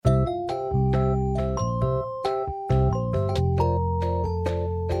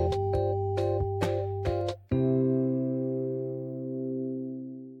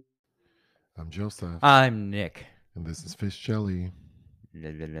Seth. I'm Nick. And this is Fish Jelly.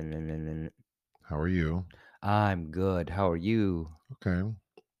 How are you? I'm good. How are you? Okay.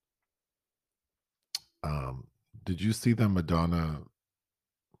 Um, did you see that Madonna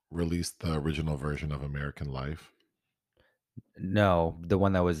released the original version of American Life? No, the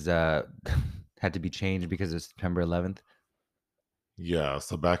one that was had to be changed because of September 11th. Yeah,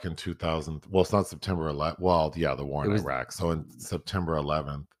 so back in 2000, well, it's not September 11th. Well, yeah, the war It in was Iraq. So in September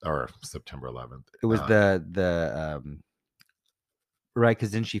 11th, it was the right,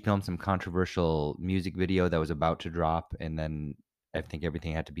 because didn't she film some controversial music video that was about to drop, and then I think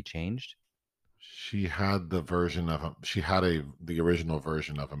everything had to be changed. she had the original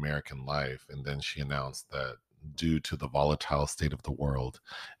version of American Life, and then she announced that due to the volatile state of the world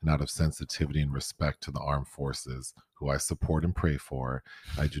and out of sensitivity and respect to the armed forces who I support and pray for,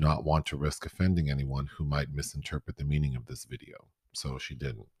 I do not want to risk offending anyone who might misinterpret the meaning of this video. So she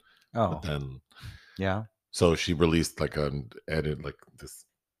didn't. But Oh, then yeah. so she released like an edit, like this,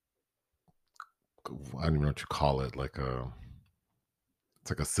 I don't even know what you call it, it's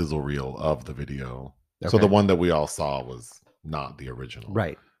like a sizzle reel of the video. So the Okay. one that we all saw was not the original.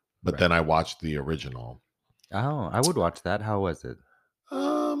 Right. But Right. then I watched the original. Oh, I would watch that. How was it?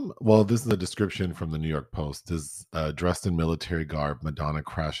 Well, this is a description from the New York Post. Is dressed in military garb, Madonna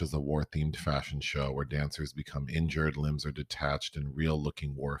crashes a war-themed fashion show where dancers become injured, limbs are detached, and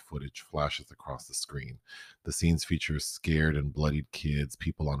real-looking war footage flashes across the screen. The scenes feature scared and bloodied kids,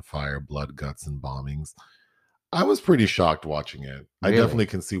 people on fire, blood, guts, and bombings. I was pretty shocked watching it. I Really? definitely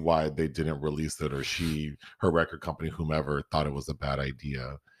can see why they didn't release it, or her record company, whomever, thought it was a bad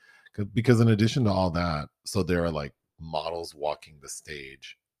idea. Because in addition to all that, so there are like models walking the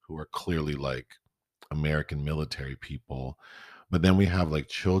stage who are clearly like American military people, but then we have like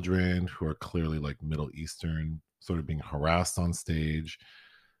children who are clearly like Middle Eastern, sort of being harassed on stage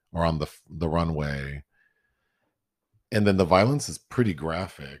or on the runway, and then the violence is pretty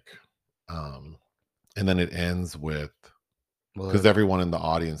graphic. Um, and then it ends with, Well, because everyone in the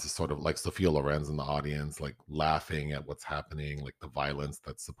audience is sort of like Sophia Loren's in the audience, like laughing at what's happening, like the violence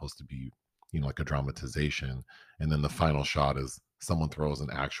that's supposed to be, like a dramatization. And then the final shot is someone throws an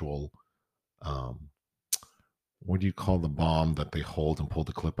actual, um, what do you call the bomb that they hold and pull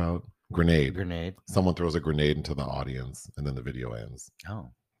the clip out? a Grenade. grenade. Someone throws a grenade into the audience, and then the video ends. Oh,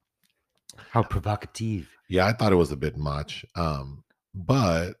 how provocative. Yeah, I thought it was a bit much.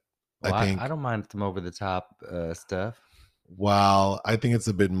 But I Well, I think, don't mind some over the top stuff. well, I think it's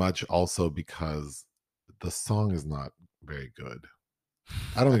a bit much also because the song is not very good.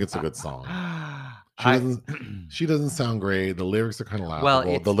 I don't think it's a good song. She I doesn't she doesn't sound great. The lyrics are kind of well,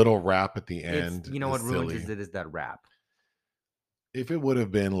 laughable. The little rap at the it's end you know is what ruins silly. it is that rap. If it would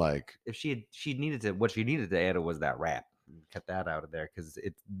have been like, If she needed to what she needed to add was that rap. Cut that out of there because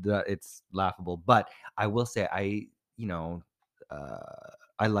it's laughable. But I will say I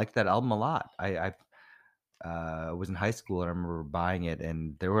liked that album a lot. I was in high school and I remember buying it,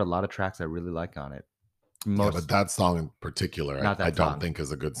 and there were a lot of tracks I really like on it. yeah, but Most that song in particular, not I that don't song. think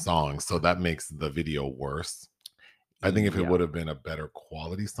is a good song. So that makes the video worse. I think if it Yeah. would have been a better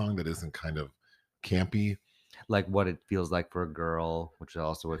quality song that isn't kind of campy. Like What It Feels Like for a Girl, which is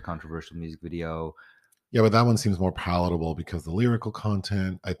also a controversial music video. Yeah, but that one seems more palatable because the lyrical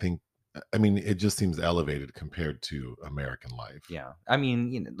content, I mean, it just seems elevated compared to American Life. Yeah. I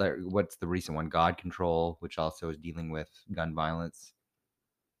mean, like, what's the recent one? God Control, which also is dealing with gun violence.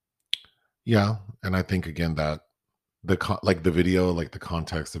 Yeah, and I think again that like the video, like the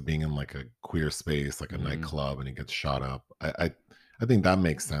context of being in like a queer space, like a Mhm. nightclub, and he gets shot up. I think that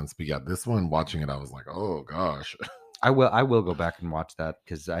makes sense. But yeah, this one, watching it, I was like, oh gosh. I will go back and watch that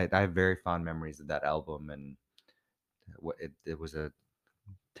because I have very fond memories of that album, and it was a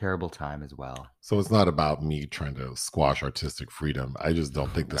terrible time as well. So it's not about me trying to squash artistic freedom. I just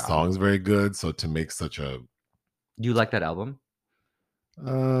don't think the Yeah. song's very good. So to make such a, Do you like that album?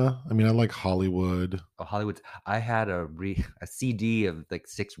 I mean, I like Hollywood. Oh, Hollywood. I had a CD of like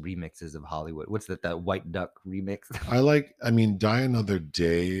 6 remixes of Hollywood. What's that White Duck remix? I mean, Die Another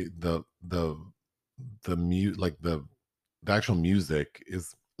Day. The actual music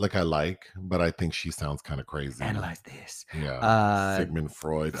is like I like, but I think she sounds kind of crazy. Analyze this. Yeah, Uh, Sigmund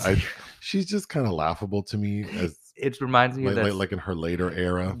Freud. She's just kind of laughable to me as it reminds me of like in her later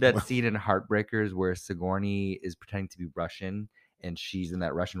era. that scene in Heartbreakers where Sigourney is pretending to be Russian and she's in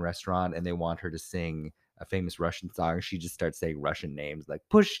that Russian restaurant and they want her to sing a famous Russian song. She just starts saying Russian names like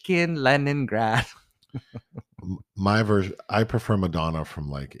Pushkin, Leningrad. My version, I prefer Madonna from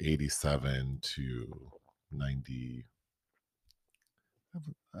like 87 to 90.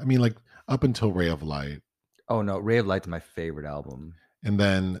 I mean, like up until Ray of Light. Oh no, Ray of Light's my favorite album. And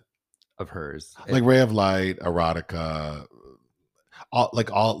then of hers. Like Ray of Light, Erotica,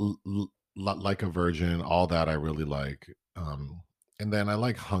 like a Virgin, all that I really like. And then I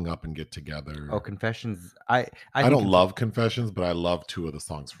like Hung Up and Get Oh, Together. Confessions. I I think don't love Confessions, but I love two of the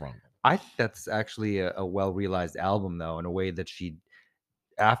songs from it. I think that's actually a well realized album though, in a way that she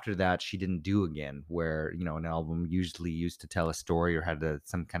after that she didn't do again, where an album usually used to tell a story or had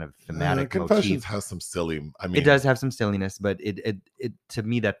some kind of thematic Confessions motif. has some silly. I It mean, does have some silliness, but it to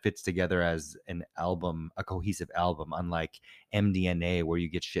me that fits together as an album, a cohesive album, unlike MDNA where you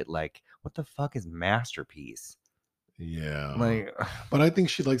get shit like what the fuck is Masterpiece? yeah, Like but I think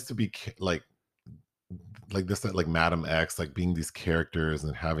she likes to be like this, like Madam X, like being these characters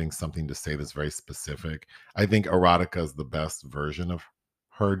and having something to say that's very specific. I think Erotica is the best version of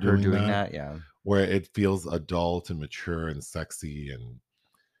her her doing doing that, that, yeah. where it feels adult and mature and sexy, and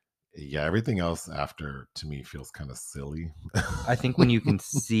yeah, everything else after to me feels kind of silly. I think when you can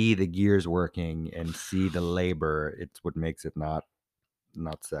see the gears working and see the labor, it's what makes it not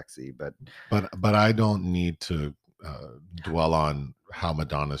sexy, but But I don't need to dwell on how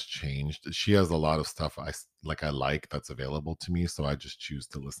Madonna's changed. She has a lot of stuff I like that's available to me, so I just choose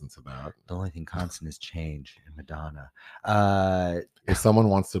to listen to that. the only thing constant is change in Madonna. Uh, If someone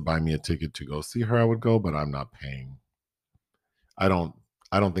wants to buy me a ticket to go see her, I would go, but I'm not paying. I don't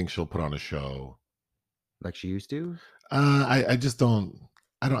I don't think she'll put on a show. like she used to. I just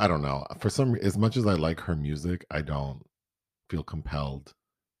I don't know. For some, as much as I like her music, I don't feel compelled.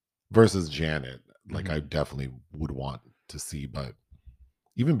 Versus Janet, like I Mhm. definitely would want to see, but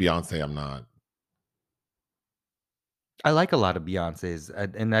even Beyonce, I'm not. I like a lot of Beyonce's,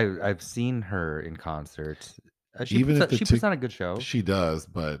 and I've seen her in concert. Even if the She puts tick on a good show. She does,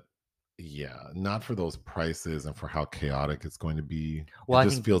 but yeah, not for those prices and for how chaotic it's going to be. It Well, I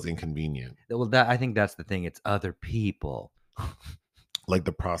just think feels inconvenient. that I think that's the thing. It's other people. Like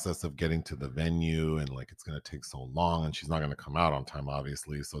the process of getting to the venue, and like it's going to take so long, and she's not going to come out on time,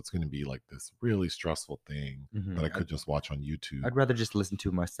 obviously. So it's going to be like this really stressful thing that I Mhm. could just watch on YouTube. I'd rather just listen to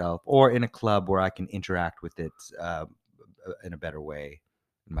it myself or in a club where I can interact with it in a better way.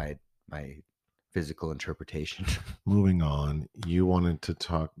 My physical interpretation. Moving on, you wanted to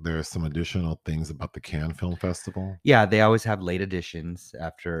talk. There are some additional things about the Cannes Film Festival. Yeah, they always have late editions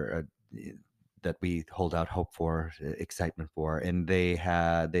after that we hold out hope for, excitement for, and they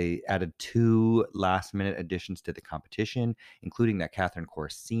added two last minute additions to the competition, including that Catherine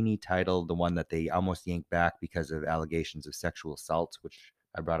Corsini title, the one that they almost yanked back because of allegations of sexual assault, which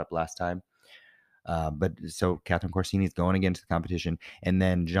I brought up last time. But so Catherine Corsini is going against the competition, and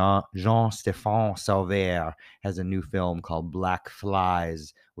then Jean-Stéphane Sauveur has a new film called Black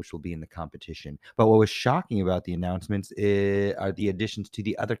Flies, which will be in the competition. But what was shocking about the announcements are the additions to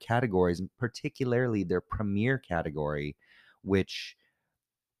the other categories, and particularly their premiere category, which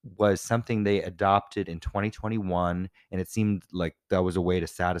was something they adopted in 2021, and it seemed like that was a way to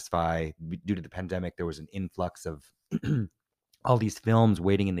satisfy due to the pandemic. There was an influx of all these films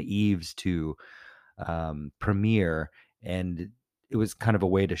waiting in the eaves to premiere, and it was kind of a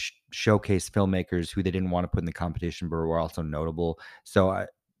way to showcase filmmakers who they didn't want to put in the competition but were also notable. So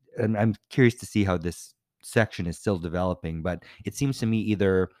I'm curious to see how this section is still developing, but it seems to me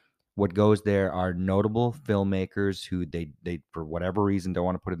either what goes there are notable filmmakers who they for whatever reason don't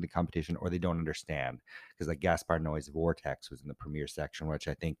want to put in the competition, or they don't understand, because like Gaspar Noé's Vortex was in the premiere section, which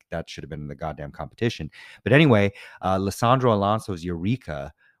I think that should have been in the goddamn competition. But anyway, Lissandro Alonso's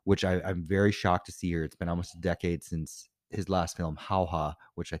Eureka, which I'm very shocked to see here. It's been almost a decade since his last film, Hauha,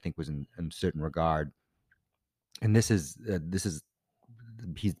 which I think was in a certain regard. And this is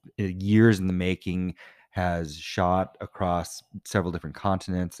he's years in the making, has shot across several different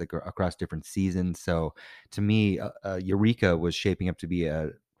continents, like across different seasons. So to me, Eureka was shaping up to be a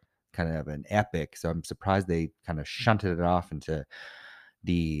kind of an epic. So I'm surprised they kind of shunted it off into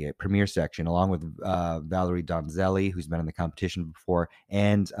the premiere section, along with Valerie Donzelli, who's been in the competition before,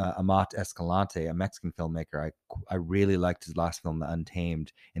 and Amat Escalante, a Mexican filmmaker. I really liked his last film, The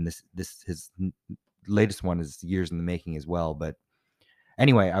Untamed, and this his latest one is years in the making as well. But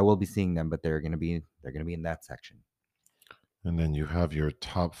anyway, I will be seeing them, but they're gonna be in that section. And then you have your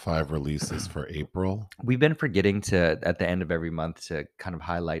top 5 releases for April. We've been forgetting to at the end of every month to kind of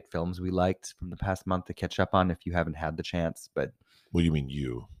highlight films we liked from the past month to catch up on if you haven't had the chance. But Well, you mean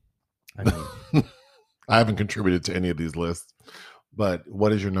you? I mean, I haven't contributed to any of these lists, but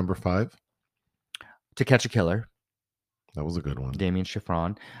what is your number 5? To Catch a Killer. That was a good one. Damien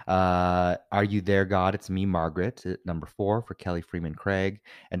Chiffron. Are You There, God? It's Me, Margaret, at number 4 for Kelly Freeman Craig.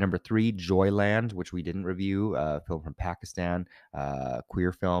 At number 3, Joyland, which we didn't review, film from Pakistan,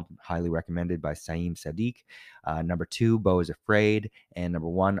 queer film, highly recommended by Saeem Sadiq. Number 2, Beau is Afraid. And number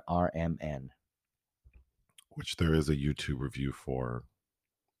 1, RMN. Which there is a YouTube review for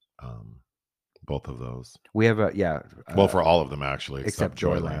both of those. We have a, yeah. Well, for all of them, actually, Except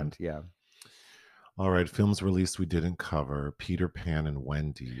except Joyland. Joyland, yeah. All right, films released we didn't cover: Peter Pan and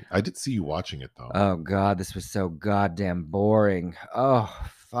Wendy. I did see you watching it though. Oh God, this was so goddamn boring. Oh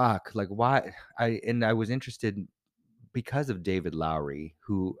fuck. Like why I was interested because of David Lowery,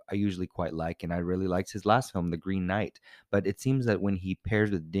 who I usually quite like, and I really liked his last film, The Green Knight. But it seems that when he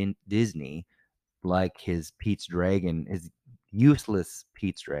pairs with Disney, like his Pete's Dragon, his useless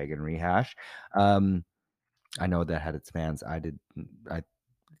Pete's Dragon rehash, I know that had its fans. I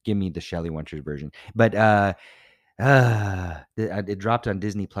give me the Shelley Winters version, but it dropped on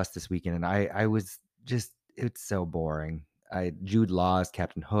Disney Plus this weekend, and I was just it's so boring. Jude Law as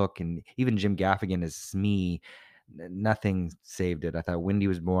Captain Hook, and even Jim Gaffigan as Smee. Nothing saved it. I thought Wendy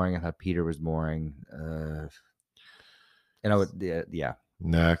was boring. I thought Peter was boring. Yeah.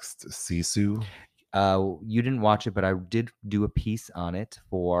 Next, Sisu. You didn't watch it, but I did do a piece on it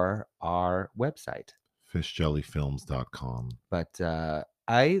for our website. fishjellyfilms.com. But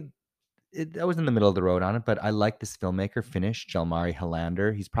I was in the middle of the road on it, but I like this filmmaker, Finnish, Jalmari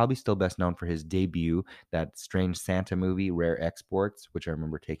Helander. He's probably still best known for his debut, that Strange Santa movie, Rare Exports, which I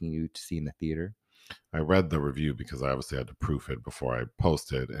remember taking you to see in the theater. I read the review because I obviously had to proof it before I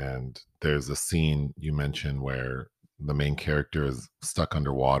posted. And there's a scene you mentioned where the main character is stuck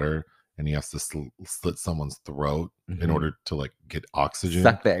underwater and he has to slit someone's throat in order to like get oxygen.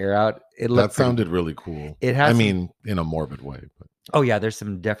 Suck the air out. That sounded really cool. It has, I mean, in a morbid way. But oh yeah, there's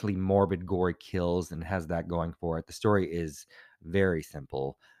some definitely morbid, gory kills, and has that going for it. The story is very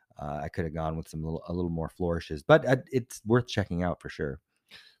simple. I could have gone with a little more flourishes, but it's worth checking out for sure.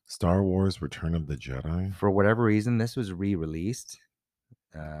 Star Wars: Return of the Jedi. For whatever reason, this was re-released.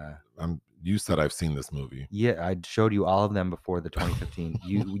 You said I've seen this movie. Yeah, I showed you all of them before the 2015.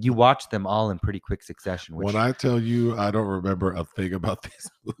 You watched them all in pretty quick succession. Which, when I tell you, I don't remember a thing about these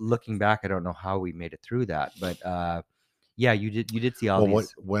movies. Looking back, I don't know how we made it through that, but yeah, you did see all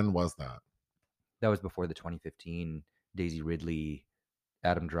these. When was that? That was before the 2015 Daisy Ridley,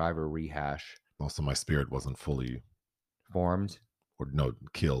 Adam Driver rehash. Also, my spirit wasn't fully formed or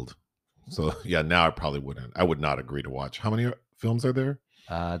killed. So yeah, now I probably wouldn't. I would not agree to watch. How many films are there?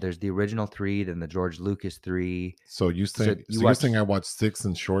 There's the original 3, then the George Lucas 3. So you're saying I watched 6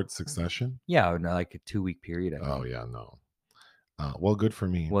 in short succession? Yeah, no, like a 2-week period. Oh yeah, no. Well, good for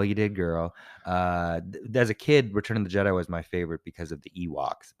me. Well, you did, girl. As a kid, Return of the Jedi was my favorite because of the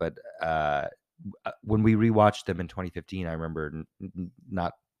Ewoks. But when we rewatched them in 2015, I remember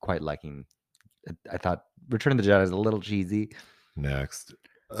not quite liking. I thought Return of the Jedi is a little cheesy. Next,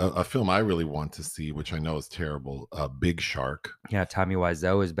 a film I really want to see, which I know is terrible, Big Shark. Yeah, Tommy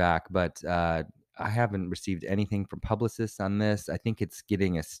Wiseau is back, but I haven't received anything from publicists on this. I think it's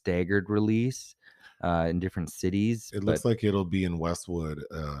getting a staggered release in different cities. It looks like it'll be in Westwood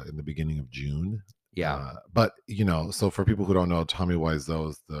in the beginning of June. Yeah. But, so for people who don't know, Tommy Wiseau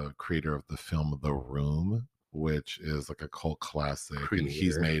is the creator of the film The Room, which is like a cult classic. And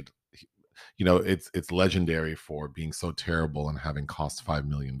he's made, it's legendary for being so terrible and having cost $5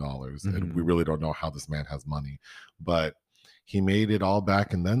 million. And we really don't know how this man has money. But he made it all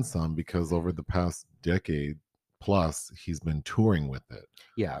back and then some, because over the past decade plus, he's been touring with it.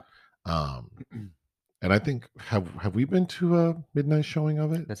 Yeah. And I think have we been to a midnight showing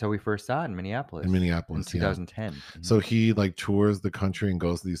of it? That's how we first saw it in Minneapolis. In 2010. Yeah. So he like tours the country and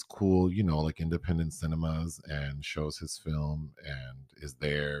goes to these cool, like independent cinemas and shows his film and is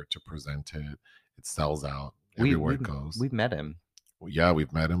there to present it. It sells out everywhere it goes. We've met him. Yeah,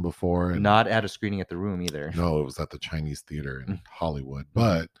 we've met him before. And not at a screening at the Room either. No, it was at the Chinese Theater in Hollywood.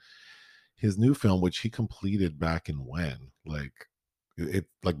 But his new film, which he completed back in when?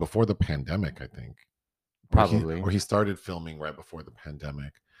 Like before the pandemic, I think. Probably. Or he started filming right before the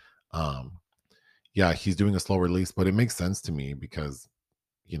pandemic. Yeah, he's doing a slow release, but it makes sense to me because,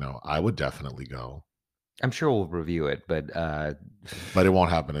 I would definitely go. I'm sure we'll review it, but it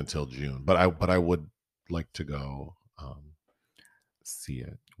won't happen until June. But I would like to go see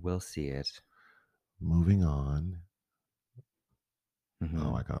it. We'll see it. Moving on.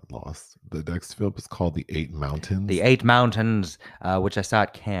 Oh, I got lost. The next film is called The Eight Mountains. The Eight Mountains, which I saw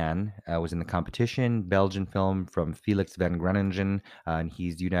at Cannes, was in the competition. Belgian film from Felix van Groningen, and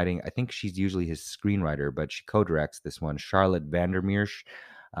he's uniting. I think she's usually his screenwriter, but she co-directs this one. Charlotte Vandermeersch.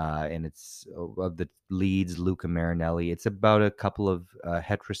 and it's of the leads Luca Marinelli. It's about a couple of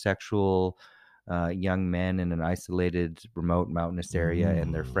heterosexual young men in an isolated, remote, mountainous area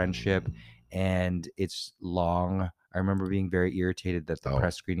and their friendship. Mm. And it's long. I remember being very irritated that the Oh,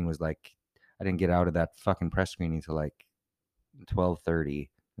 press screening was like, I didn't get out of that fucking press screening till like 12:30. It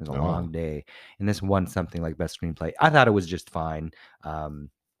was a no. long day, and this won something like best screenplay. I thought it was just fine. Um,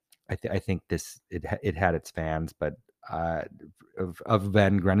 I think it had its fans, but uh, of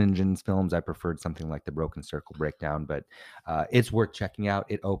Van Groningen's films, I preferred something like The Broken Circle Breakdown. But it's worth checking out.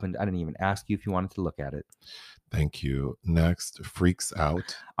 It opened. I didn't even ask you if you wanted to look at it. Thank you. Next, Freaks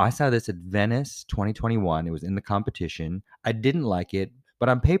Out. I saw this at Venice 2021. It was in the competition. I didn't like it, but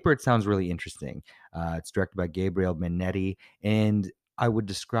on paper, it sounds really interesting. It's directed by Gabriel Minetti, and I would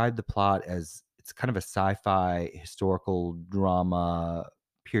describe the plot as it's kind of a sci-fi historical drama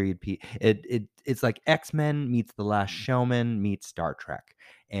period piece. It's like X-Men meets The Last Showman meets Star Trek,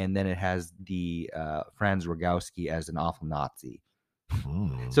 and then it has the Franz Rogowski as an awful Nazi.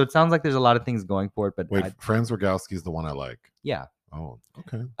 Hmm. So it sounds like there's a lot of things going for it, but Wait, Franz Rogowski is the one I like. yeah. Oh,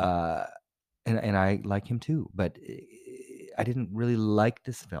 okay. Uh, and I like him too, but I didn't really like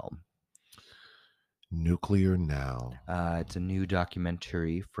this film. Nuclear Now. It's a new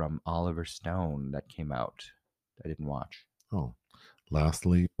documentary from Oliver Stone that came out. I didn't watch. Oh,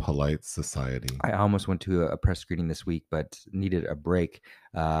 lastly, Polite Society. I almost went to a press screening this week, but needed a break.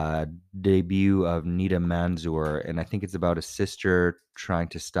 Debut of Nita Manzoor, and I think it's about a sister trying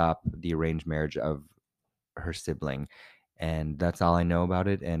to stop the arranged marriage of her sibling, and that's all I know about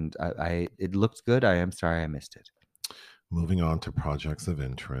it. And I it looks good. I am sorry I missed it. Moving on to projects of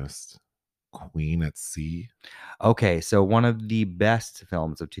interest. Queen at Sea. Okay, so one of the best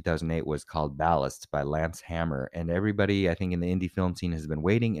films of 2008 was called Ballast by Lance Hammer, and everybody, I think, in the indie film scene has been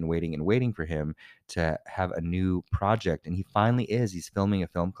waiting and waiting and waiting for him to have a new project, and he finally is. He's filming a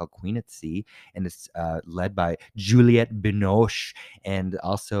film called Queen at Sea, and it's led by Juliette Binoche, and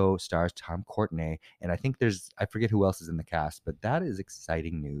also stars Tom Courtenay, and I think I forget who else is in the cast, but that is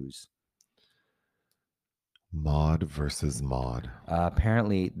exciting news. Maud versus Maud.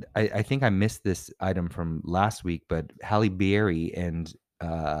 Apparently, I think I missed this item from last week, but Halle Berry and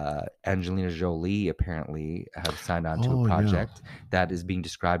Angelina Jolie apparently have signed on to a Oh, yeah. project that is being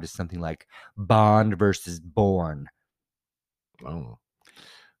described as something like Bond versus Bourne. Oh.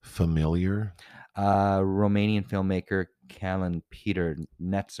 Familiar. Romanian filmmaker Callan Peter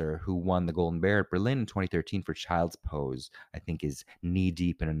Netzer, who won the Golden Bear at Berlin in 2013 for Child's Pose, I think is knee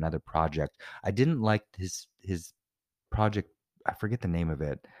deep in another project. I didn't like his project. I forget the name of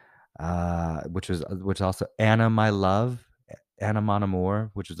it, which also Anna My Love, Anna Mon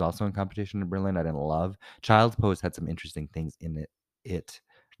Amour, which was also in competition in Berlin. I didn't love. Child's Pose had some interesting things in it,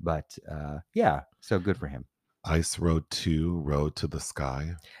 but yeah, so good for him. Ice Road 2, Road to the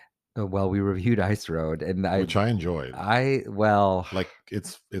Sky. Well, we reviewed Ice Road, and Which I enjoyed. well, Like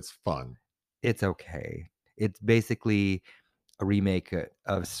it's fun. it's okay. It's basically a remake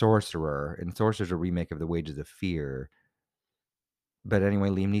of Sorcerer, and Sorcerer's a remake of The Wages of Fear. But anyway,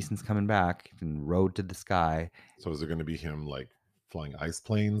 Liam Neeson's coming back in Road to the Sky. So is it going to be him like flying ice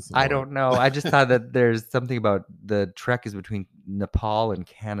planes? I Or don't know. I just thought that there's something about the trek is between Nepal and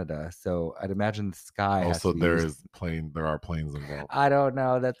Canada, so I'd imagine the sky has also to be used. there are planes involved. I don't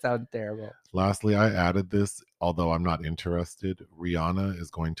know. That sounds terrible. Lastly, I added this, although I'm not interested. Rihanna is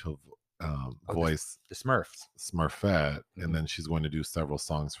going to voice The Smurfs. Smurfette, Mhm. and then she's going to do several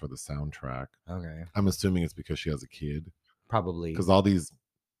songs for the soundtrack. Okay, I'm assuming it's because she has a kid. probably. Because all these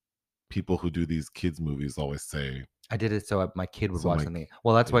people who do these kids movies always say, I did it so my kid would So watch my- something.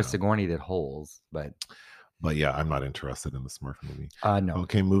 Well, that's why yeah. Sigourney did Holes, but but yeah, I'm not interested in the Smurf movie. no.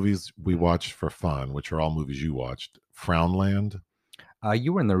 Okay, movies we watched for fun, which are all movies you watched. Frownland.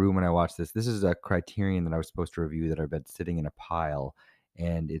 You were in the room when I watched this. This is a Criterion that I was supposed to review that I've been sitting in a pile,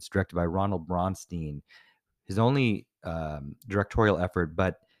 and it's directed by Ronald Bronstein. His only directorial effort,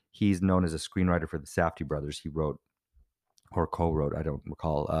 but he's known as a screenwriter for the Safdie brothers. He wrote or co-wrote, I don't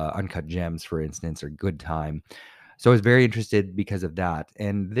recall, Uncut Gems, for instance, or Good Time. So I was very interested because of that.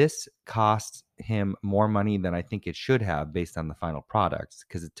 And this cost him more money than I think it should have based on the final product,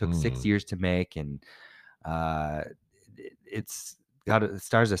 because it took 6 years to make, and uh, it's it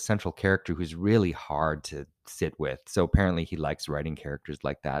stars a central character who's really hard to sit with. So apparently he likes writing characters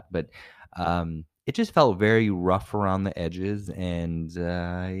like that. But it just felt very rough around the edges, and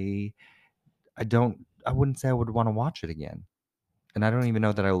I wouldn't say I would want to watch it again. And I don't even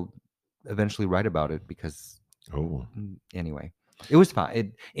know that I'll eventually write about it because Oh, anyway, it was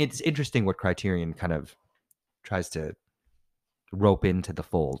fine. It's interesting what Criterion kind of tries to rope into the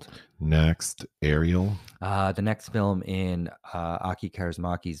fold. Next, Ariel. The next film in Aki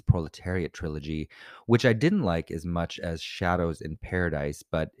Kaurismäki's Proletariat trilogy, which I didn't like as much as Shadows in Paradise,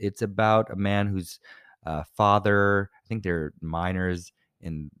 but it's about a man whose father, I think they're miners,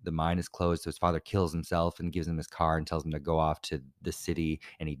 and the mine is closed. So his father kills himself and gives him his car and tells him to go off to the city.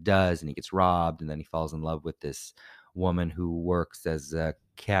 And he does, and he gets robbed. And then he falls in love with this woman who works as a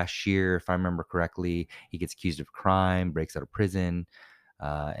cashier, if I remember correctly. He gets accused of crime, breaks out of prison,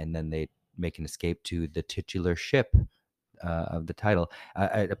 and then they make an escape to the titular ship of the title.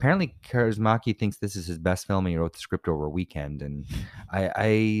 Apparently, Kaurismäki thinks this is his best film, and he wrote the script over a weekend. And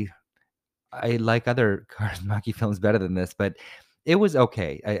I I like other Kaurismäki films better than this, but it was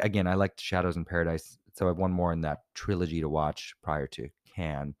okay. Again, I liked Shadows in Paradise, so I have one more in that trilogy to watch prior to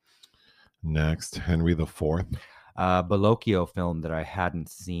Cannes. Next, Henry the Fourth. Bellocchio film that I hadn't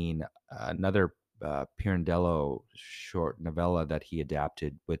seen, another Pirandello short novella that he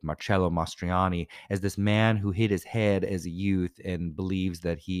adapted with Marcello Mastroianni as this man who hit his head as a youth and believes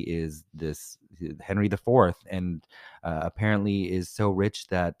that he is this Henry IV, and apparently is so rich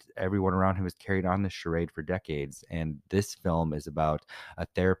that everyone around him has carried on this charade for decades. And this film is about a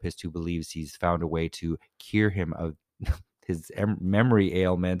therapist who believes he's found a way to cure him of his memory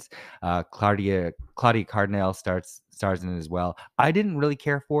ailments. Claudia Cardinale stars in it as well. I didn't really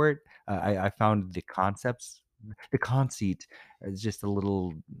care for it. I found the conceit is just a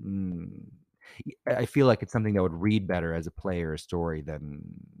little. I feel like it's something that would read better as a play or a story than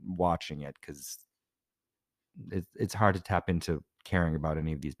watching it, because it's hard to tap into caring about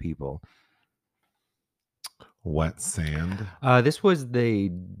any of these people. Wet Sand. This was the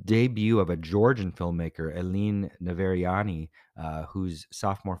debut of a Georgian filmmaker, Eline Navariani, whose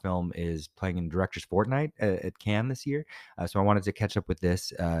sophomore film is playing in Director's Fortnight at Cannes this year. So I wanted to catch up with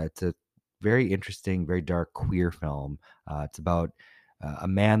this. It's a very interesting, very dark queer film. It's about a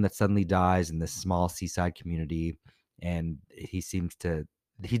man that suddenly dies in this small seaside community, and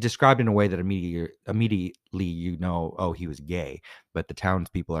he described in a way that immediately you know, oh, he was gay, but the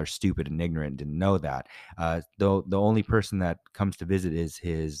townspeople are stupid and ignorant and didn't know that. Though the only person that comes to visit is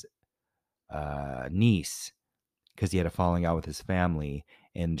his niece, because he had a falling out with his family,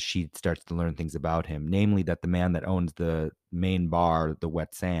 and she starts to learn things about him, namely that the man that owns the main bar, the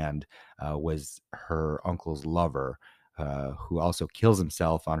Wet Sand, was her uncle's lover. Who also kills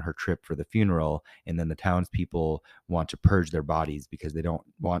himself on her trip for the funeral, and then the townspeople want to purge their bodies because they don't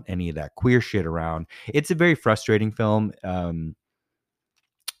want any of that queer shit around. It's a very frustrating film.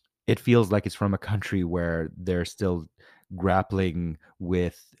 It feels like it's from a country where they're still grappling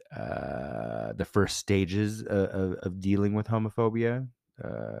with the first stages of dealing with homophobia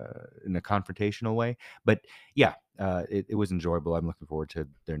in a confrontational way. But yeah, it was enjoyable. I'm looking forward to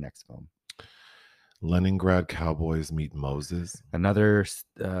their next film. Leningrad Cowboys Meet Moses. Another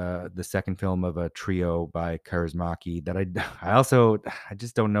the second film of a trio by Kaurismäki that I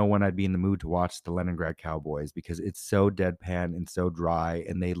just don't know when I'd be in the mood to watch the Leningrad Cowboys, because it's so deadpan and so dry,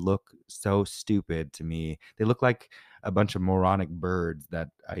 and they look so stupid to me. They look like a bunch of moronic birds that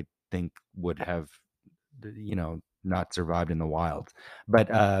I think would have, not survived in the wild. But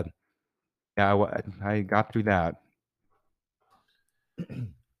yeah, I got through that.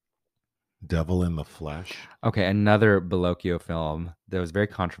 Devil in the Flesh. Okay, another Bellocchio film that was very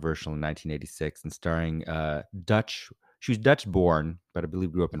controversial in 1986 and starring Dutch. She was Dutch born, but I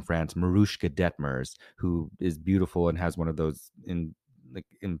believe grew up in France. Marushka Detmers, who is beautiful and has one of those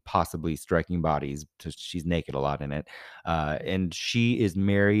impossibly striking bodies. She's naked a lot in it, and she is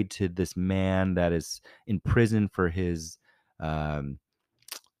married to this man that is in prison for his um,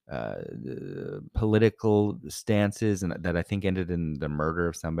 political stances, and that I think ended in the murder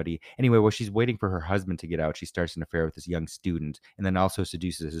of somebody. Anyway, while she's waiting for her husband to get out, she starts an affair with this young student, and then also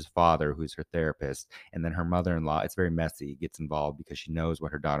seduces his father, who's her therapist. And then her mother-in-law, it's very messy, gets involved because she knows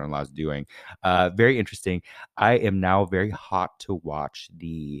what her daughter-in-law is doing. Very interesting. I am now very hot to watch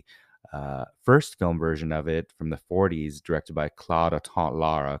the first film version of it from the 40s, directed by Claude Autant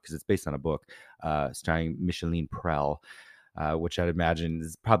Lara, because it's based on a book, starring Micheline Prel, which I'd imagine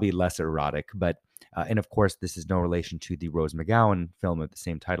is probably less erotic. But and of course, this is no relation to the Rose McGowan film of the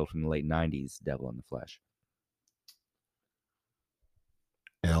same title from the late 90s, Devil in the Flesh.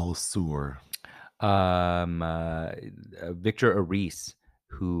 El Sur. Victor Aris,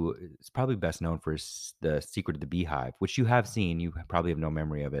 who is probably best known for The Secret of the Beehive, which you have seen. You probably have no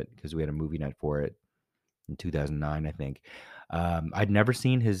memory of it because we had a movie night for it in 2009, I think. I'd never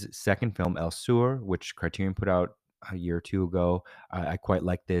seen his second film, El Sur, which Criterion put out a year or two ago. I quite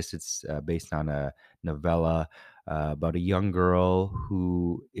like this. It's based on a novella about a young girl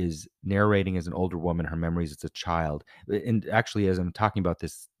who is narrating as an older woman her memories as a child. And actually, as I'm talking about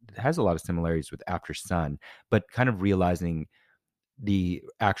this, it has a lot of similarities with After Sun, but kind of realizing the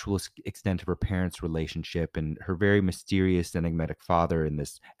actual extent of her parents' relationship and her very mysterious, enigmatic father and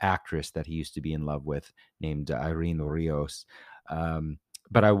this actress that he used to be in love with named Irene Rios. Um,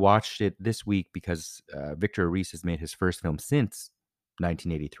 but I watched it this week because Victor Reese has made his first film since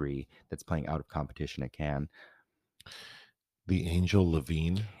 1983 that's playing out of competition at Cannes. The Angel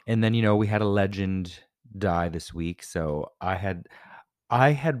Levine. And then, we had a legend die this week. So I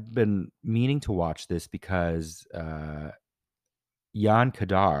had been meaning to watch this because Jan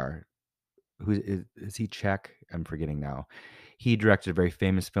Kadar, who is he Czech? I'm forgetting now. He directed a very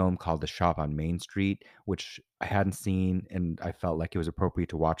famous film called The Shop on Main Street, which I hadn't seen, and I felt like it was appropriate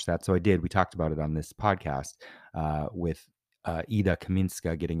to watch that. So I did. We talked about it on this podcast with Ida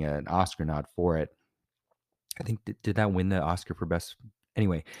Kaminska getting an Oscar nod for it. I think did that win the Oscar for best?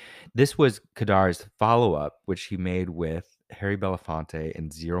 Anyway, this was Kadar's follow-up, which he made with Harry Belafonte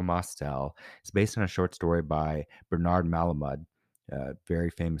and Zero Mostel. It's based on a short story by Bernard Malamud, a very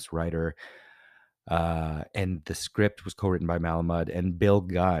famous writer. And the script was co-written by Malamud and Bill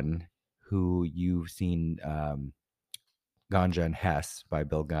Gunn, who you've seen Ganja and Hess by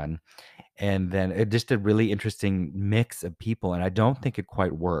Bill Gunn. And then it just a really interesting mix of people. And I don't think it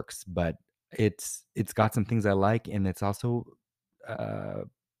quite works, but it's got some things I like, and it's also uh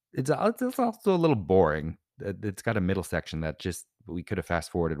it's also a little boring. It's got a middle section that just we could have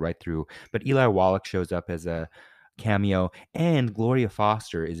fast forwarded right through. But Eli Wallach shows up as a cameo, and Gloria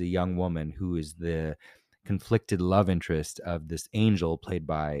Foster is a young woman who is the conflicted love interest of this angel played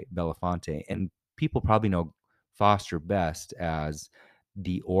by Belafonte. And people probably know Foster best as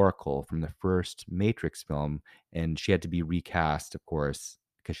the Oracle from the first Matrix film, and she had to be recast, of course,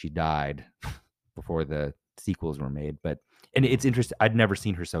 because she died before the sequels were made. But and it's interesting. I'd never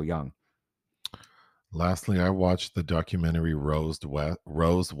seen her so young. Lastly, I watched the documentary Rose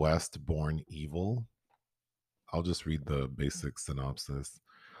West Born Evil. I'll just read the basic synopsis.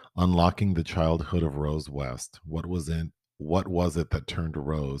 Unlocking the childhood of Rose West. What was it that turned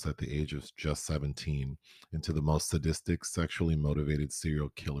Rose at the age of just 17 into the most sadistic, sexually motivated serial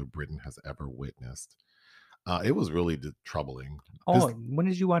killer Britain has ever witnessed? It was really troubling. Oh, This when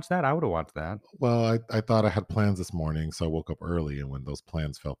did you watch that? I would have watched that. Well, I thought I had plans this morning, so I woke up early, and when those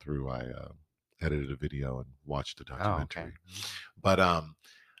plans fell through, I edited a video and watched a Oh, okay. documentary. But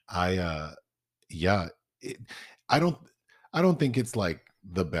I yeah, it, I don't I don't think it's like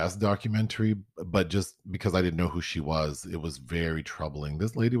the best documentary, but just because I didn't know who she was, it was very troubling.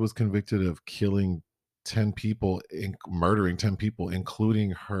 This lady was convicted of killing 10 people, murdering 10 people, including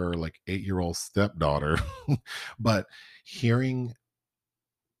her like 8-year-old stepdaughter. But hearing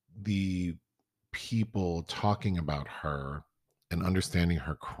the people talking about her and understanding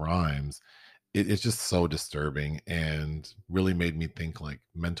her crimes, it's just so disturbing and really made me think like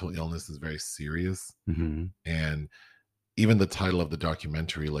mental illness is very serious. Mm-hmm. And even the title of the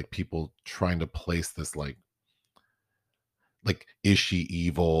documentary, like people trying to place this like is she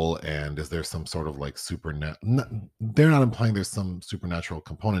evil and is there some sort of like they're not implying there's some supernatural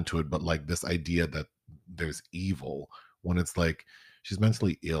component to it, but like this idea that there's evil when it's like she's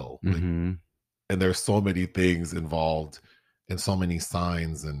mentally ill, like, Mm-hmm. and there's so many things involved and so many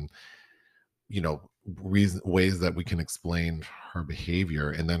signs and ways that we can explain her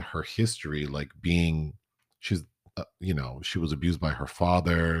behavior, and then her history, like being she's she was abused by her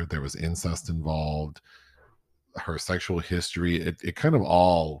father, there was incest involved, her sexual history, it kind of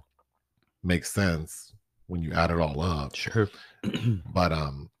all makes sense when you add it all up. Sure. But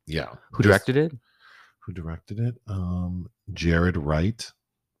yeah. Who directed it? Who directed it? Jared Wright.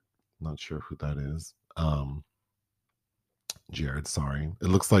 Not sure who that is. Jared, sorry. It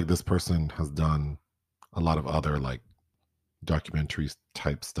looks like this person has done a lot of other like documentaries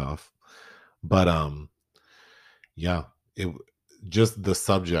type stuff. But yeah, it just the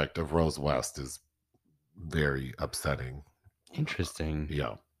subject of Rose West is very upsetting. Interesting.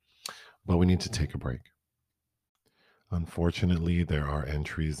 Yeah. But we need to take a break. Unfortunately, there are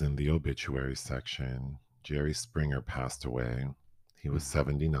entries in the obituary section. Jerry Springer passed away. He was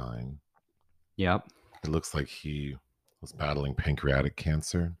 79. Yep. It looks like he was battling pancreatic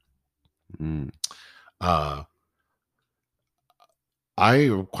cancer. Mm.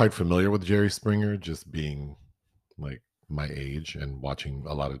 I'm quite familiar with Jerry Springer, just being like my age and watching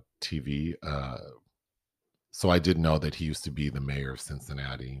a lot of TV. So I did know that he used to be the mayor of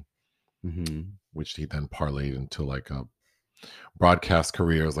Cincinnati, Mm-hmm. which he then parlayed into like a broadcast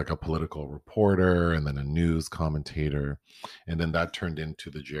career as like a political reporter and then a news commentator. And then that turned into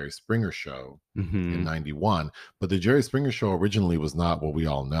the Jerry Springer show in Mm-hmm. 91. But the Jerry Springer show originally was not what we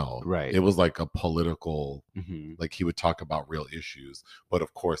all know. Right. It was like a political, Mm-hmm. like he would talk about real issues, but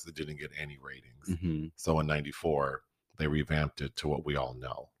of course it didn't get any ratings. Mm-hmm. So in 94, they revamped it to what we all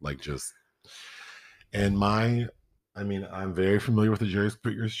know. Like just, and my, I mean, I'm very familiar with the Jerry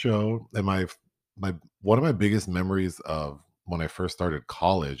Springer show. And my one of my biggest memories of when I first started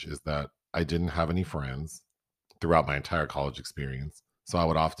college is that I didn't have any friends throughout my entire college experience. So I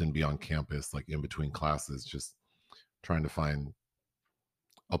would often be on campus, like in between classes, just trying to find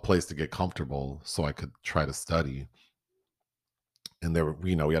a place to get comfortable so I could try to study. And there were,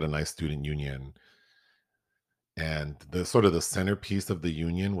 we had a nice student union. And the sort of the centerpiece of the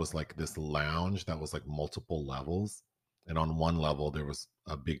union was like this lounge that was like multiple levels. And on one level, there was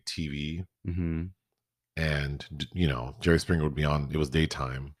a big TV. Mm-hmm. And, Jerry Springer would be on, it was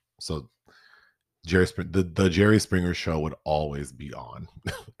daytime. So the Jerry Springer show would always be on.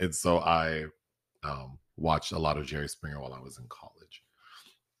 And so I watched a lot of Jerry Springer while I was in college.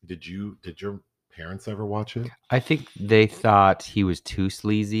 Did your parents ever watch it? I think they thought he was too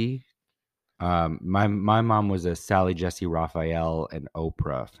sleazy. My mom was a Sally Jesse Raphael and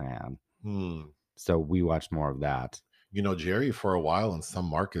Oprah fan, Hmm. so we watched more of that. Jerry for a while in some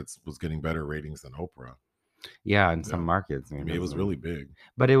markets was getting better ratings than Oprah. Yeah, in some Yeah. markets, I mean, it was really big.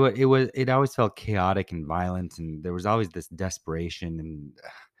 but it always felt chaotic and violent, and there was always this desperation, and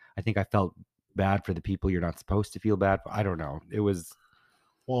I think I felt bad for the people you're not supposed to feel bad for. I don't know. It was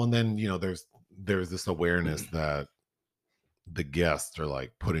Well, and then, there's this awareness that the guests are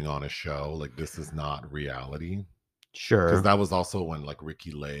like putting on a show, like this is not reality. Because sure. that was also when like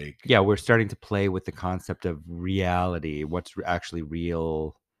Ricky Lake. Yeah, we're starting to play with the concept of reality, what's actually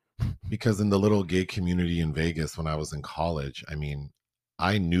real. Because in the little gay community in Vegas when I was in college, I mean,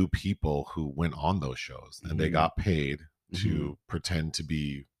 I knew people who went on those shows and they Mhm. got paid Mhm. to pretend to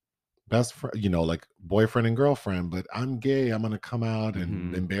be best friend, like boyfriend and girlfriend, but I'm gay. I'm going to come out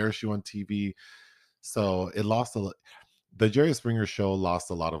and Mhm. embarrass you on TV. So it lost the Jerry Springer show lost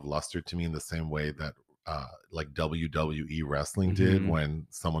a lot of luster to me in the same way that like WWE wrestling did Mhm. when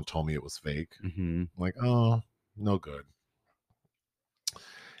someone told me it was fake. Mhm. I'm like, oh, no good.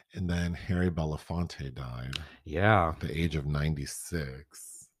 And then Harry Belafonte died Yeah. at the age of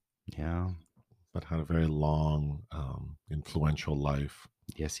 96, Yeah. but had a very long, influential life.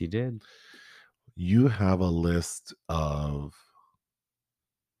 Yes, he did. You have a list of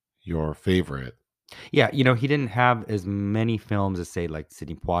your favorite. Yeah, he didn't have as many films as say like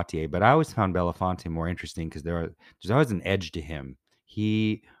Sidney Poitier, but I always found Belafonte more interesting because there's always an edge to him.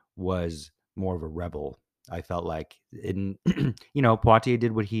 He was more of a rebel. I felt like in Poitier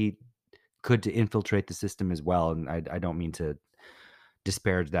did what he could to infiltrate the system as well, and I don't mean to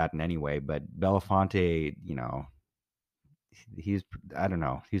disparage that in any way, but Belafonte, he's I don't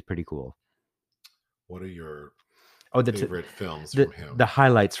know, he's pretty cool. What are your Oh, favorite films the from the him?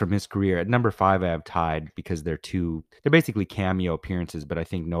 highlights from his career at number 5 I have tied because they're basically cameo appearances, but I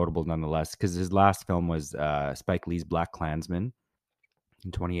think notable nonetheless because his last film was Spike Lee's Black Klansman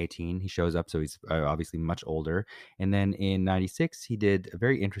in 2018. He shows up, so he's obviously much older. And then in 96 he did a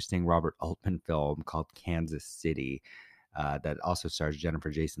very interesting Robert Altman film called Kansas City. That also stars Jennifer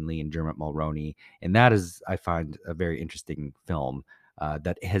Jason Leigh and Dermot Mulroney, and that is, I find, a very interesting film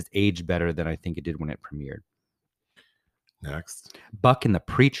that has aged better than I think it did when it premiered. Next. Buck and the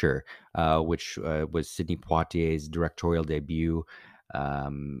Preacher, which was Sidney Poitier's directorial debut.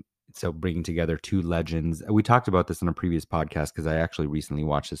 Um, so bringing together two legends. We talked about this on a previous podcast because I actually recently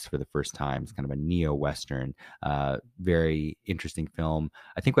watched this for the first time. It's kind of a neo-Western, very interesting film.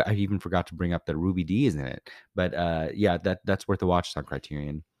 I think I even forgot to bring up that Ruby Dee is in it. But yeah, that's worth a watch on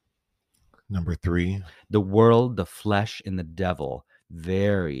Criterion. Number 3. The World, the Flesh, and the Devil.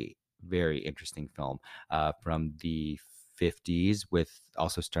 Very, very interesting film from the 50s, with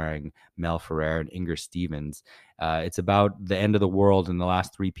also starring Mel Ferrer and Inger Stevens. It's about the end of the world, and the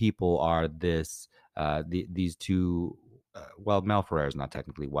last three people are these two. Well, Mel Ferrer is not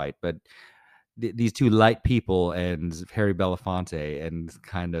technically white, but these two light people and Harry Belafonte, and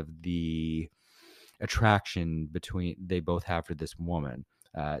kind of the attraction between they both have for this woman.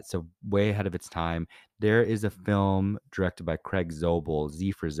 So way ahead of its time. There is a film directed by Craig Zobel,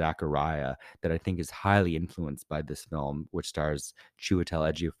 Z for Zachariah, that I think is highly influenced by this film, which stars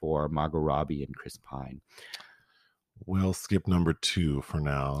Chiwetel Ejiofor, Margot Robbie, and Chris Pine. We'll skip number 2 for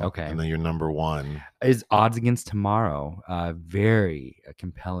now. Okay. And then your number 1 is Odds Against Tomorrow. Very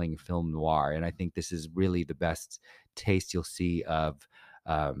compelling film noir, and I think this is really the best taste you'll see of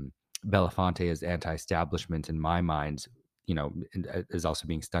Belafonte as anti-establishment in my mind. is also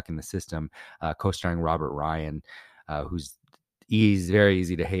being stuck in the system, co-starring Robert Ryan, who's he's very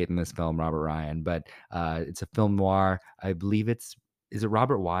easy to hate in this film, Robert Ryan, but it's a film noir. I believe is it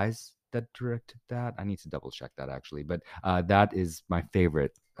Robert Wise that directed that? I need to double check that actually, but that is my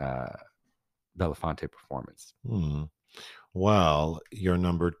favorite Belafonte performance. Hmm. Well, your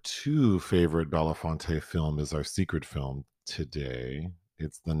number two favorite Belafonte film is our secret film today.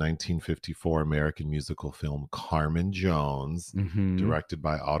 It's the 1954 American musical film Carmen Jones, Hmm. directed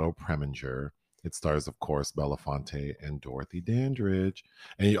by Otto Preminger. It stars, of course, Belafonte and Dorothy Dandridge.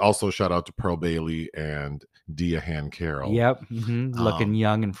 And you also shout out to Pearl Bailey and Dia Han Carroll. Yep. Looking Um,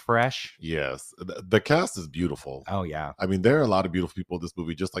 young and fresh. yes, the cast is beautiful. Oh yeah. I mean, there are a lot of beautiful people in this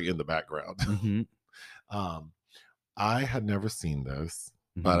movie, just like in the background. Hmm. um, I had never seen this,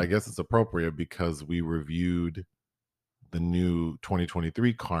 but Hmm. I guess it's appropriate because we reviewed the new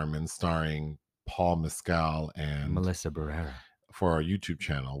 2023 Carmen starring Paul Mescal and Melissa Barrera. for our YouTube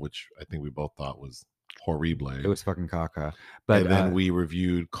channel, which I think we both thought was horrible. It was fucking caca. But And then we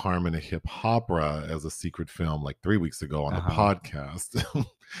reviewed Carmen a Hip Hopera as a secret film like 3 weeks ago on the podcast.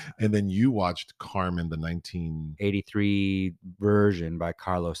 And then you watched Carmen the 83 version by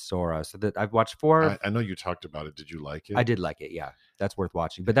Carlos Sora. So that I've watched four. I know you talked about it. Did you like it? I did like it. Yeah, that's worth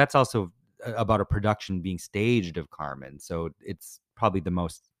watching. But that's also about a production being staged of Carmen. So it's probably the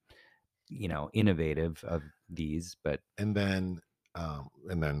most, innovative of these. But And then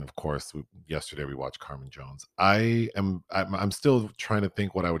of course yesterday we watched Carmen Jones. I'm still trying to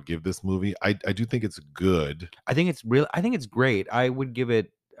think what I would give this movie. I do think it's good. I think it's real. I think it's great. I would give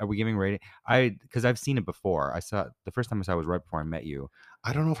it. Are we giving rating? Because I've seen it before. I saw the first time I saw it was right before I met you.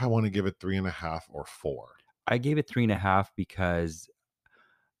 I don't know if I want to give it 3.5 or 4. I gave it 3.5 because,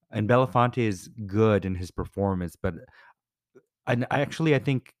 and Belafonte is good in his performance, but I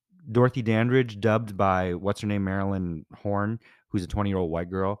think Dorothy Dandridge, dubbed by what's her name, Marilyn Horn, who's a 20-year-old white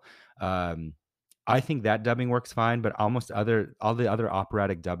girl. I think that dubbing works fine, but all the other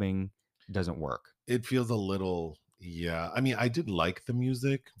operatic dubbing doesn't work. It feels a little, yeah. I mean, I did like the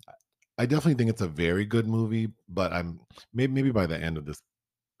music. I definitely think it's a very good movie, but I'm maybe by the end of this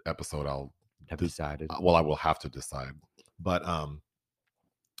episode I'll Have decided. well, I will have to decide. But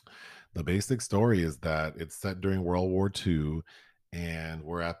the basic story is that it's set during World War II, and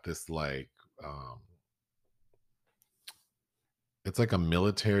we're at this like it's like a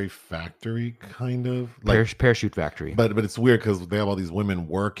military factory kind of like Parachute factory. but it's weird because they have all these women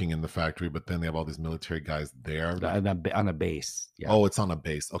working in the factory, but then they have all these military guys there. On a base. Yeah. Oh, it's on a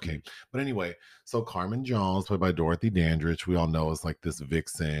base. Okay. But anyway, so Carmen Jones, played by Dorothy Dandridge, we all know is like this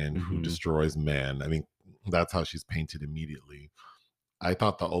vixen who destroys men. I mean, that's how she's painted immediately. I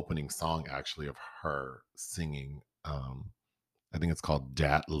thought the opening song actually of her singing, I think it's called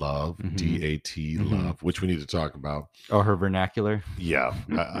Dat Love, DAT Love, which we need to talk about. Oh, her vernacular. Yeah,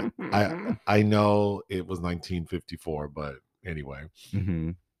 I know it was 1954, but anyway,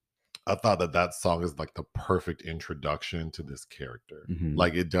 I thought that song is like the perfect introduction to this character.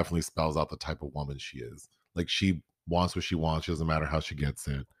 Like it definitely spells out the type of woman she is. Like she wants what she wants. She doesn't matter how she gets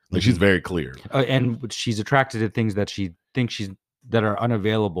it. Like she's very clear. And she's attracted to things that she thinks that are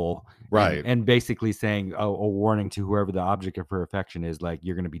unavailable, right? And basically saying a warning to whoever the object of her affection is, like,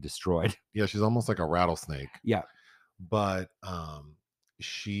 you're going to be destroyed. Yeah, she's almost like a rattlesnake. Yeah, but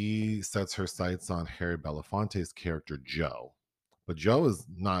she sets her sights on Harry Belafonte's character Joe, but Joe is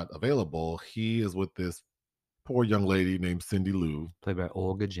not available. He is with this poor young lady named Cindy Lou, played by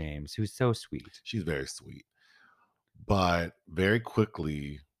Olga James, who's so sweet. She's very sweet, but very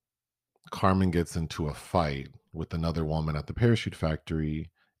quickly Carmen gets into a fight with another woman at the parachute factory,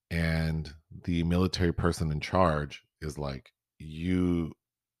 and the military person in charge is like, you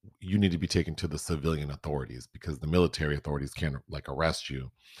need to be taken to the civilian authorities because the military authorities can't like arrest you.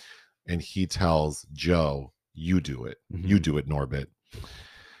 And he tells Joe, you do it. You do it, Norbit.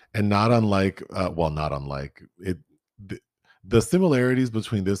 And not unlike the similarities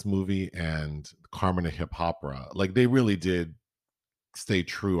between this movie and Carmen a Hip Hopera, like they really did stay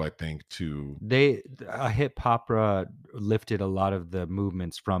true, I think, to a hip opera lifted a lot of the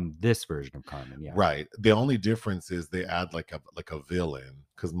movements from this version of Carmen. Yeah, right. The only difference is they add like a villain,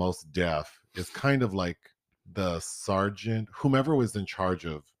 because Most Def is kind of like the sergeant, whomever was in charge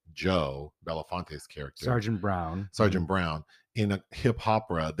of Joe Belafonte's character, Sergeant Brown. Brown. In a hip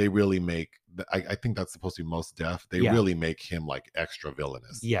opera, they really make I think that's supposed to be Most Def. They really make him like extra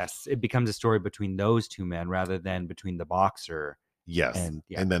villainous. Yes, it becomes a story between those two men rather than between the boxer. Yes,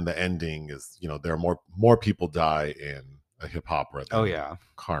 and then the ending is, there are more people die in a hip opera than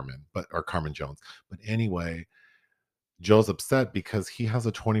Carmen Jones. But anyway, Joe's upset because he has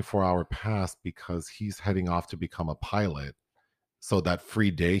a 24-hour pass because he's heading off to become a pilot. So that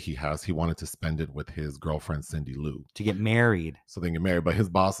free day he has, he wanted to spend it with his girlfriend Cindy Lou. To get married. So they get married. But his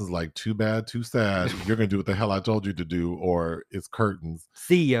boss is like, too bad, too sad. You're gonna do what the hell I told you to do, or it's curtains.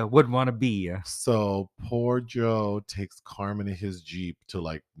 See ya, wouldn't want to be ya. So poor Joe takes Carmen in his Jeep to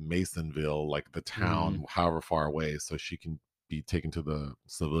like Masonville, like the town, however far away, so she can be taken to the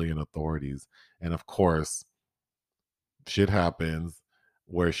civilian authorities. And of course, shit happens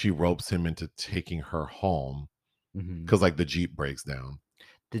where she ropes him into taking her home because like the Jeep breaks down.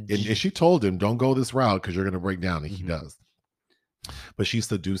 And she told him, don't go this route because you're going to break down. And he does. But she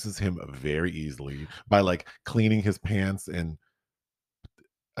seduces him very easily by like cleaning his pants and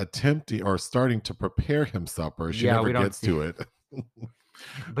attempting or starting to prepare him supper. She never gets to it.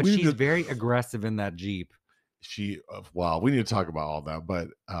 But she's very aggressive in that Jeep. Wow, we need to talk about all that. But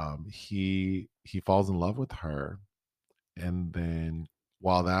he falls in love with her. And then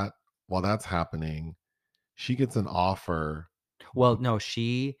while that's happening, she gets an offer. Well, no,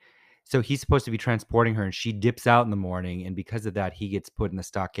 so he's supposed to be transporting her and she dips out in the morning. And because of that, he gets put in the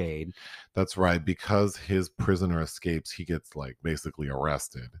stockade. That's right. Because his prisoner escapes, he gets like basically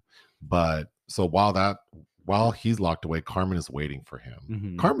arrested. But so while he's locked away, Carmen is waiting for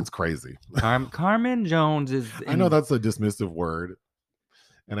him. Carmen's crazy. Carmen Jones is. I know that's a dismissive word.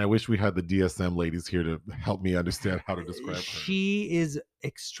 And I wish we had the DSM ladies here to help me understand how to describe her. She is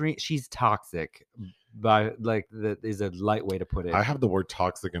extreme. She's toxic. By like that is a light way to put it. I have the word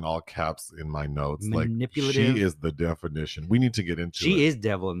toxic in all caps in my notes. Manipulative. Like she is the definition. We need to get into it. She is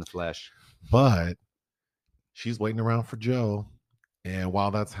devil in the flesh. But she's waiting around for Joe. And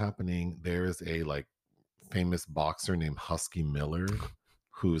while that's happening, there is a like famous boxer named Husky Miller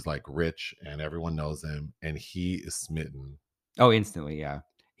who's like rich and everyone knows him. And he is smitten. Oh, instantly, yeah.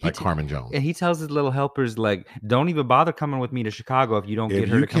 Like Carmen Jones. And he tells his little helpers, like, don't even bother coming with me to Chicago if you don't get her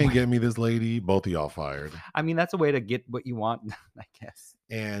to come. If you can't get me this lady, both of y'all fired. I mean, that's a way to get what you want, I guess.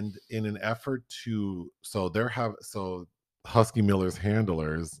 And in an effort to, so Husky Miller's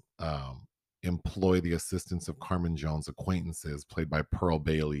handlers employ the assistance of Carmen Jones' acquaintances, played by Pearl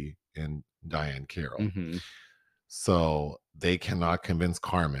Bailey and Diane Carroll. So they cannot convince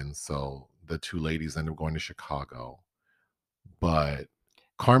Carmen. So the two ladies end up going to Chicago. But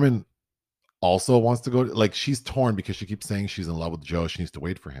Carmen also wants to go, like she's torn because she keeps saying she's in love with Joe. She needs to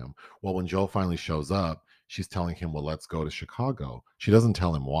wait for him. Well, when Joe finally shows up, she's telling him, well, let's go to Chicago. She doesn't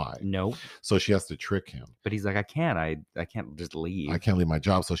tell him why. Nope. So she has to trick him. But he's like, I can't just leave. I can't leave my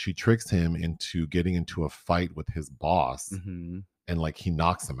job. So she tricks him into getting into a fight with his boss. And like he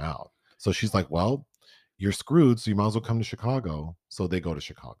knocks him out. So she's like, well, you're screwed, so you might as well come to Chicago. So they go to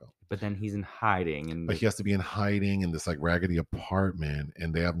Chicago. But then he's in hiding. But he has to be in hiding in this like raggedy apartment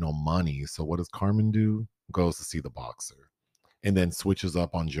and they have no money. So what does Carmen do? Goes to see the boxer and then switches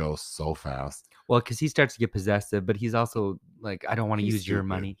up on Joe so fast. Well, because he starts to get possessive, but he's also like, I don't want to use your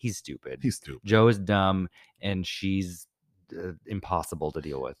money. He's stupid. Joe is dumb and she's impossible to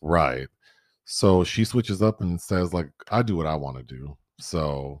deal with. Right. So she switches up and says like, I do what I want to do.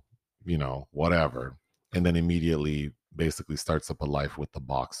 So, whatever. And then immediately basically starts up a life with the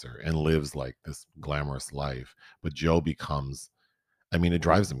boxer and lives like this glamorous life. But Joe becomes, it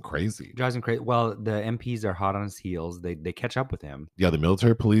drives him crazy. Well, the MPs are hot on his heels. They catch up with him. Yeah, the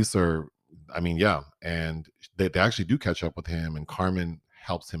military police are, and they actually do catch up with him. And Carmen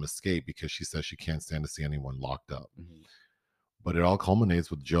helps him escape because she says she can't stand to see anyone locked up. But it all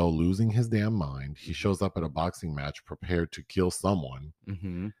culminates with Joe losing his damn mind. He shows up at a boxing match prepared to kill someone.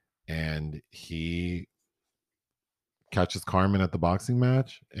 And he catches Carmen at the boxing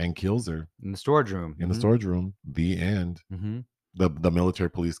match and kills her in the storage room. The storage room. The end. The military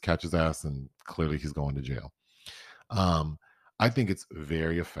police catch his ass and clearly he's going to jail. I think it's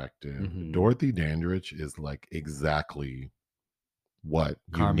very effective. Dorothy Dandridge is like exactly what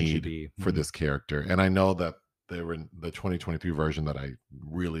Carmen you need for this character. And I know that they were in the 2023 version that I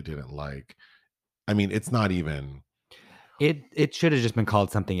really didn't like. It's not even. It should have just been called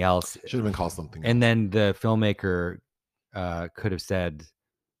something else. It should have been called something else. And then the filmmaker could have said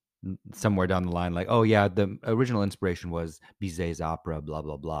somewhere down the line, like, oh yeah, the original inspiration was Bizet's opera, blah,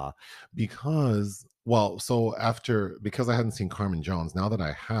 blah, blah. Because I hadn't seen Carmen Jones, now that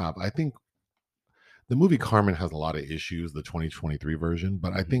I have, I think the movie Carmen has a lot of issues, the 2023 version,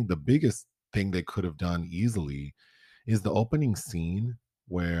 but I think the biggest thing they could have done easily is the opening scene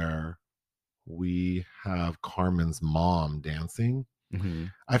where we have Carmen's mom dancing.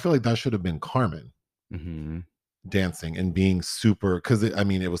 I feel like that should have been Carmen dancing and being super, because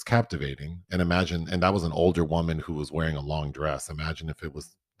it was captivating. And that was an older woman who was wearing a long dress. Imagine if it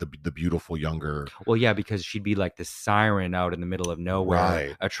was the beautiful younger. Well, yeah, because she'd be like the siren out in the middle of nowhere,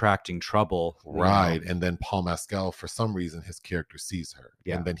 Right. attracting trouble. Right. And then Paul Mescal, for some reason, his character sees her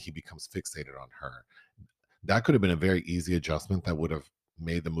Yeah. and then he becomes fixated on her. That could have been a very easy adjustment that would have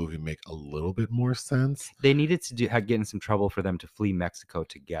made the movie make a little bit more sense, They needed to get in some trouble for them to flee Mexico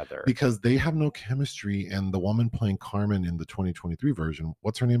together. because they have no chemistry. And the woman playing Carmen in the 2023 version,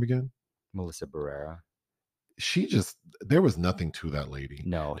 what's her name again? Melissa Barrera. She just, there was nothing to that lady.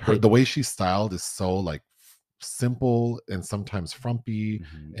 No, Her, the way she's styled is so like simple and sometimes frumpy,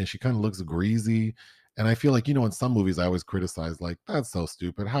 Mhm. and she kind of looks greasy. And I feel like, in some movies I always criticize, like, that's so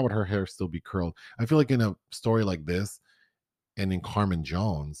stupid. How would her hair still be curled? I feel like in a story like this and in Carmen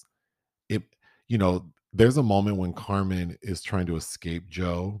Jones, it, there's a moment when Carmen is trying to escape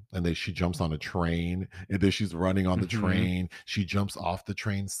Joe, and then she jumps on a train, and then she's running on the Mhm. train. She jumps off the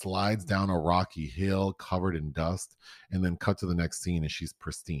train, slides down a rocky hill covered in dust, and then cut to the next scene and she's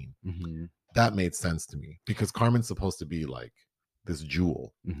pristine. Mhm. That made sense to me because Carmen's supposed to be like this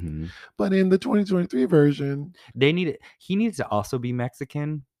jewel. Mhm. But in the 2023 version, He needs to also be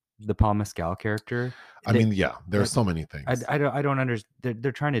Mexican, the Paul Mescal character. I mean, yeah, there are That so many things. I don't understand.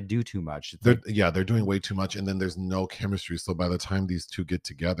 They're trying to do too much. It's They're like yeah, they're doing way too much, and then there's no chemistry. So by the time these two get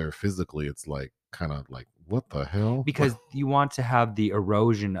together physically, it's like kind of like, what the hell? because you want to have the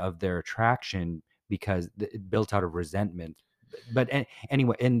erosion of their attraction because it built out of resentment. But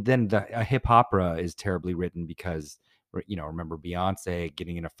anyway, and then the hip opera is terribly written because remember Beyonce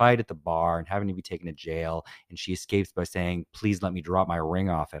getting in a fight at the bar and having to be taken to jail, and she escapes by saying, "Please let me drop my ring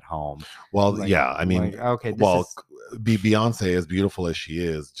off at home." Well, Like, yeah, I mean, okay, this well, is Beyonce, as beautiful as she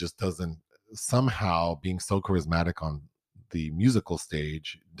is, just doesn't, somehow being so charismatic on the musical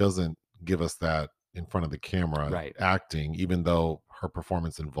stage doesn't give us that in front of the camera right. acting, even though her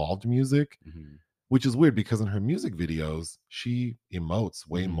performance involved music, Hmm. which is weird because in her music videos, she emotes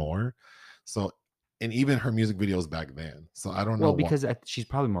way Hmm. more. So, and even her music videos back then. So I don't know Well, what, because she's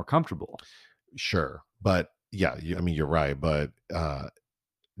probably more comfortable. sure. But yeah, I mean, you're right. But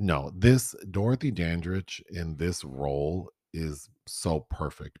no, this Dorothy Dandridge in this role is so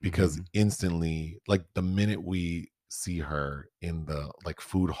perfect because Hmm. instantly, like the minute we see her in the like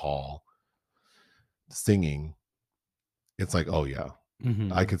food hall singing, it's like, oh yeah, I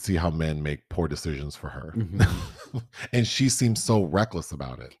Hmm. could see how men make poor decisions for her. Hmm. And she seems so reckless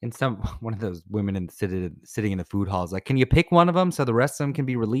about it. And some one of those women sitting in the food hall is like, "Can you pick one of them so the rest of them can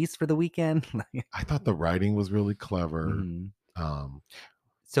be released for the weekend?" I thought the writing was really clever. Mhm. Um,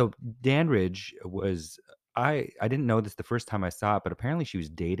 So Dandridge was I didn't know this the first time I saw it, but apparently she was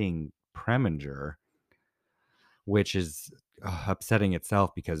dating Preminger, which is upsetting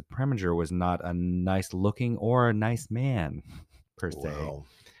itself because Preminger was not a nice looking or a nice man per se. well,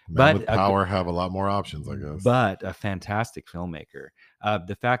 men But with power have a lot more options, I guess. a fantastic filmmaker.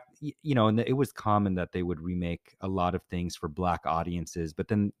 The fact, and it was common that they would remake a lot of things for black audiences, but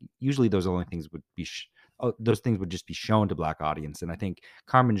then usually those only things would be those things would just be shown to black audience. And I think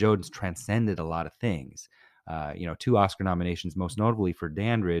Carmen Jones transcended a lot of things. 2 Oscar nominations, most notably for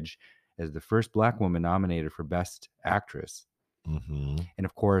Dandridge as the first black woman nominated for Best Actress. Hmm. And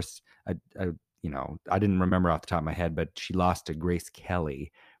of course, I didn't remember off the top of my head, but she lost to Grace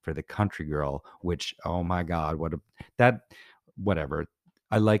Kelly for The Country Girl, which, oh my God, whatever.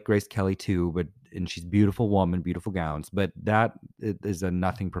 I like Grace Kelly too, and she's a beautiful woman, beautiful gowns, but that is a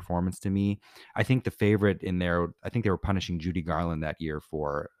nothing performance to me. I think the favorite in there, I think they were punishing Judy Garland that year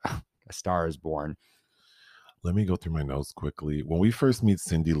for A Star Is Born. Let me go through my notes quickly. When we first meet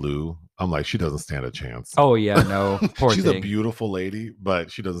Cindy Lou, I'm like, she doesn't stand a chance. Oh yeah, no, poor She's a thing. beautiful lady,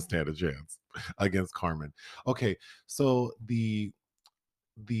 but she doesn't stand a chance against Carmen. Okay, so the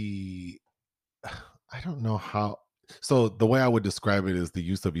I don't know how. So the way I would describe it is the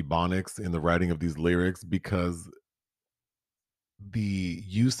use of ebonics in the writing of these lyrics, because the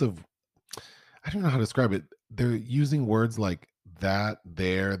use of, I don't know how to describe it. They're using words like that,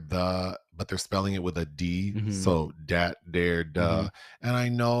 there, the, but they're spelling it with a D. Hmm. So dat, dare, Hmm. duh. And I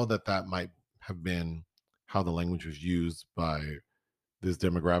know that that might have been how the language was used by this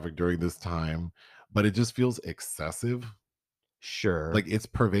demographic during this time, but it just feels excessive. Sure. Like it's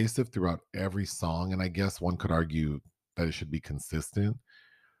pervasive throughout every song. And I guess one could argue that it should be consistent.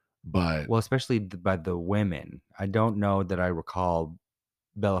 But Well, especially by the women. I don't know that I recall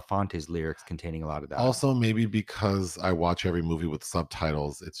Belafonte's lyrics containing a lot of that. also maybe because I watch every movie with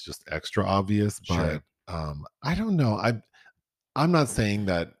subtitles, it's just extra obvious. But Sure. I don't know. I'm not saying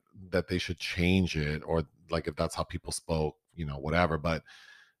that they should change it, or like if that's how people spoke, whatever. But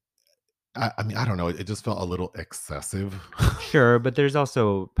I mean, I don't know. It just felt a little excessive. Sure, but there's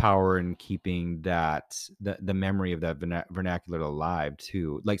also power in keeping the memory of that vernacular alive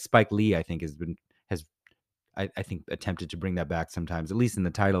too. Like Spike Lee, I think has I think attempted to bring that back sometimes, at least in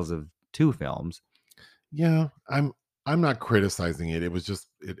the titles of two films. Yeah, I'm not criticizing it. It was just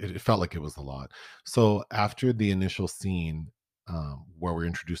it felt like it was a lot. So after the initial scene where we're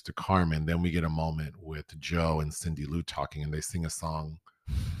introduced to Carmen, then we get a moment with Joe and Cindy Lou talking, and they sing a song.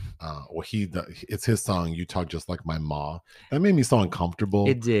 Well, it's his song. You talk just like my ma. That made me so uncomfortable.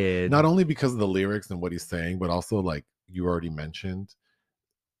 It did. Not only because of the lyrics and what he's saying, but also like you already mentioned.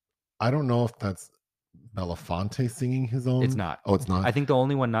 I don't know if that's Belafonte singing his It's own. not. Oh, it's not. I think the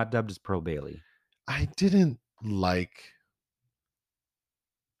only one not dubbed is Pearl Bailey. I didn't like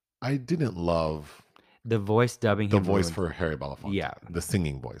I didn't love The voice dubbing the him voice ruined. for Harry Belafonte, Yeah, the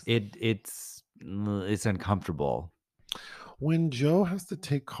singing voice. it's uncomfortable. When Joe has to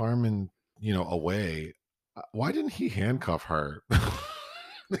take Carmen, away, why didn't he handcuff her?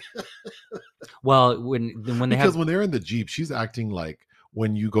 Well, when they Because have when they're in the Jeep, she's acting like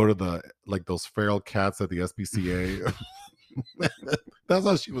when you go to the like those feral cats at the SPCA. That's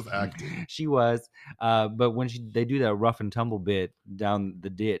how she was acting. she was, but when they do that rough and tumble bit down the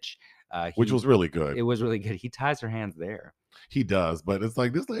ditch, Which was really good. it was really good. He ties her hands there. He does, but it's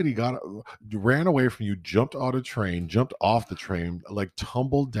like this lady ran away from you, jumped on a train, jumped off the train, like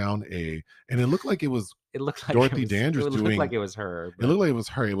tumbled down and it looked like it was It looked like Dorothy it Dandridge looked doing. like it was her. It But looked like it was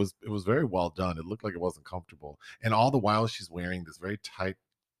her. It was very well done. It looked like it wasn't comfortable, and all the while she's wearing this very tight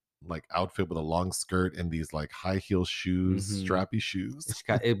like outfit with a long skirt and these like high heel shoes, strappy shoes. she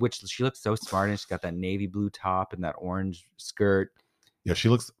got which she looks so smart, and she's got that navy blue top and that orange skirt. Yeah, she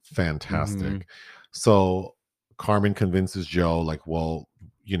looks fantastic. So Carmen convinces Joe, like, well,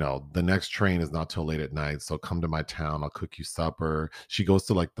 the next train is not till late at night. So come to my town. I'll cook you supper. She goes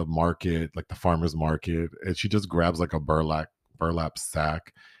to like the market, like the farmer's market, and she just grabs like a burlap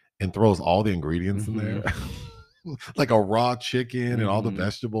sack and throws all the ingredients in there. Like a raw chicken and all the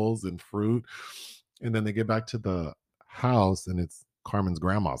vegetables and fruit. And then they get back to the house and it's Carmen's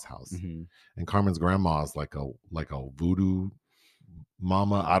grandma's house. And Carmen's grandma is like a voodoo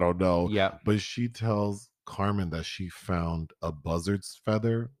mama, I don't know. Yeah. But she tells Carmen that she found a buzzard's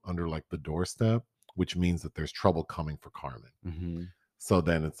feather under like the doorstep, which means that there's trouble coming for Carmen. So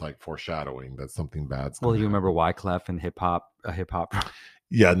then it's like foreshadowing that something bad's Well, going to you remember happen. Wyclef and hip hop.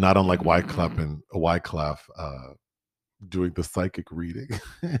 Yeah, not unlike Wyclef doing the psychic reading.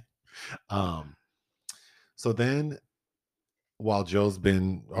 So then while Joe's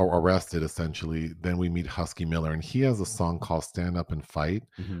been arrested, essentially, then we meet Husky Miller, and he has a song called Stand Up and Fight,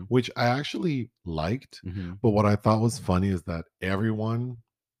 which I actually liked. But what I thought was funny is that everyone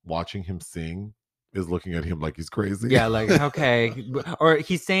watching him sing is looking at him like he's crazy. Yeah, like, okay. Or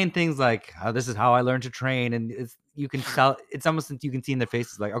he's saying things like, oh, this is how I learned to train. And you can tell, it's almost you can see in their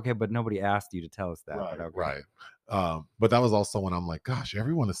faces like, okay, but nobody asked you to tell us that. Right, but okay. right. But that was also when I'm like, gosh,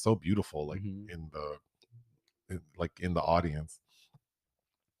 everyone is so beautiful, like in the audience.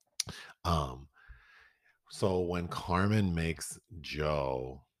 So when Carmen makes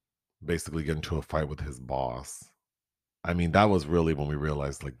Joe basically get into a fight with his boss, I mean, that was really when we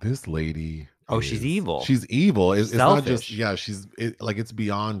realized like this lady. She's evil. She's evil. It's not just Selfish. it's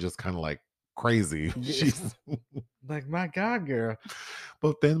beyond just kind of like crazy. She's like, my God, girl.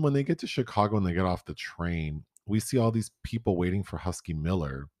 But then when they get to Chicago and they get off the train, we see all these people waiting for Husky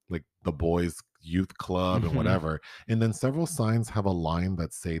Miller, like the boys' youth club and whatever. And then several signs have a line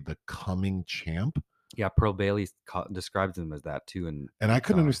that say the coming champ. Yeah, Pearl Bailey describes him as that too. And I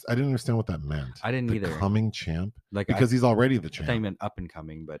didn't understand what that meant. I didn't either. Coming champ, like because he's already the champ. I thought he meant up and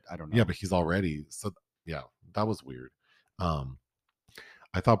coming, but I don't know. Yeah, but he's already. So yeah, that was weird.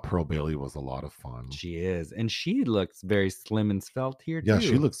 I thought Pearl Bailey was a lot of fun. She is, and she looks very slim and svelte here too. Yeah,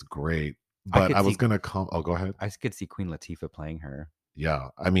 she looks great. But I was gonna come. Oh, go ahead. I could see Queen Latifah playing her. Yeah,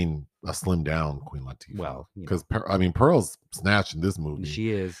 I mean a slimmed down Queen Latifah. Well, because Pearl's snatched in this movie.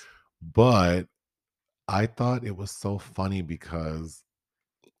 She is, but I thought it was so funny because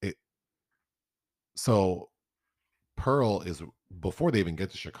Pearl is, before they even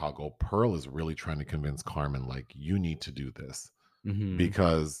get to Chicago, Pearl is really trying to convince Carmen like, you need to do this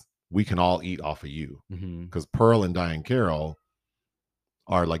because we can all eat off of you. Because Pearl and Diane Carroll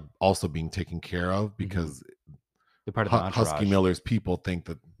are like also being taken care of because they're part of the entourage. Husky Miller's people think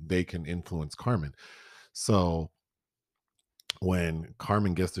that they can influence Carmen. So when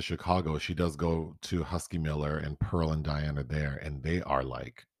Carmen gets to Chicago, she does go to Husky Miller, and Pearl and Diane are there, and they are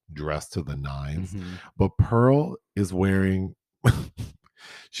like dressed to the nines. But Pearl is wearing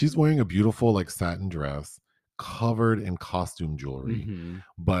she's wearing a beautiful like satin dress, covered in costume jewelry, Mm-hmm.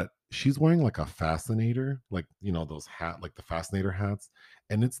 but she's wearing like a fascinator, like those like the fascinator hats,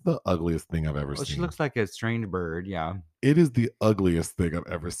 and it's the ugliest thing I've ever Well, she seen. looks like a strange bird. Yeah. It is the ugliest thing I've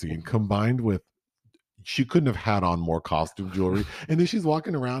ever seen, combined with she couldn't have had on more costume jewelry. And then she's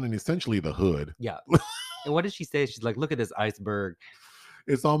walking around in essentially the hood. Yeah. And what did she say? She's like, look at this iceberg.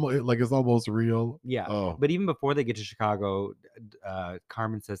 It's almost real. Yeah. Oh, But even before they get to Chicago,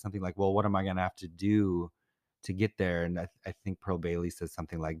 Carmen says something like, well, what am I going to have to do to get there? And I think Pearl Bailey says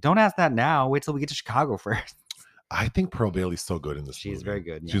something like, don't ask that now. Wait till we get to Chicago first. I think Pearl Bailey's so good in this She's movie. very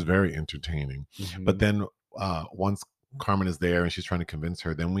good. She's Yeah. very entertaining. But Hmm. then once Carmen is there and she's trying to convince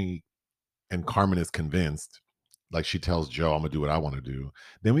her, and Carmen is convinced, like she tells Joe, I'm gonna do what I want to do.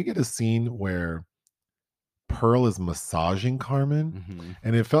 Then we get a scene where Pearl is massaging Carmen, Hmm.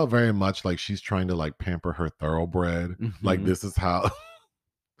 and it felt very much like she's trying to like pamper her thoroughbred. Like Hmm. this is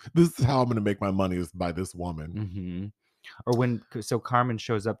how I'm gonna make my money is by this woman. Hmm. Or so Carmen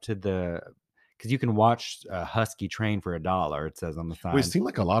shows up to because you can watch Husky train for $1, it says on the Which sign. seemed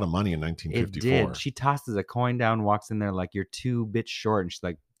like a lot of money in It did. 1954. She tosses a coin down, walks in there like, you're 2 bits short, and she's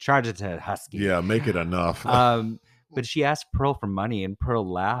like, charge it to Husky. Yeah, make it enough. Um, but she asks Pearl for money, and Pearl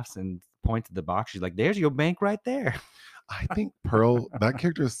laughs and points at the box. She's like, "There's your bank right there." I think Pearl, that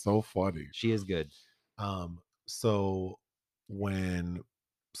character is so funny. She is good. Um, so when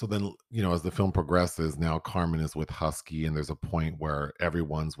so then, as the film progresses, now Carmen is with Husky, and there's a point where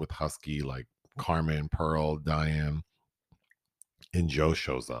everyone's with Husky, like Carmen, Pearl, Diane, and Joe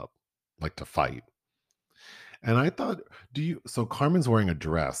shows up, like to fight. And I thought, so Carmen's wearing a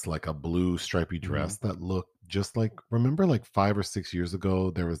dress, like a blue stripy Hmm. dress that looked just like, remember like 5 or 6 years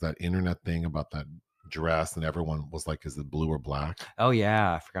ago, there was that internet thing about that dress, and everyone was like, is it blue or black? Oh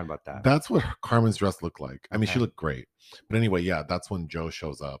yeah, I forgot about that. That's what Carmen's dress looked like. I mean, she Okay, looked great. But anyway, yeah, that's when Joe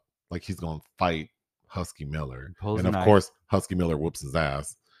shows up. Like he's going to fight Husky Miller. pulls And a of knife. course, Husky Miller whoops his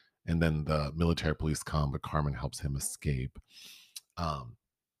ass. And then the military police come, but Carmen helps him escape. Um,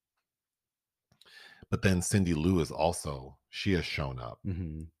 but then Cindy Lou she has shown up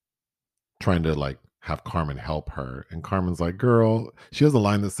Hmm. trying to like have Carmen help her. And Carmen's like, girl, she has a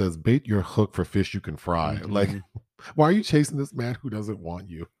line that says, bait your hook for fish you can fry. Like, Hmm. why are you chasing this man who doesn't want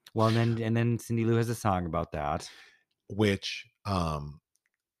you? Well, and then Cindy Lou has a song about that. Which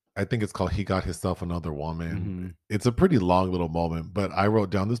I think it's called He Got Himself Another Woman. Hmm. It's a pretty long little moment, but I wrote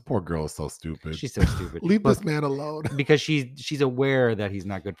down this poor girl is so stupid. She's so stupid. Leave this Look, man alone. because she's aware that he's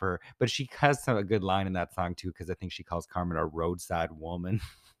not good for her, but she has a good line in that song too, because I think she calls Carmen a roadside woman.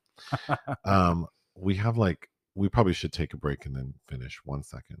 Um, we have like we probably should take a break and then finish 1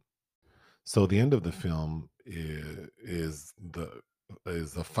 second. So the end of the film is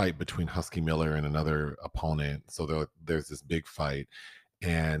a fight between Husky Miller and another opponent. So there's this big fight.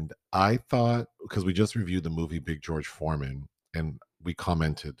 And I thought, because we just reviewed the movie Big George Foreman, and we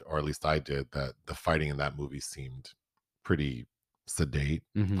commented, or at least I did, that the fighting in that movie seemed pretty sedate.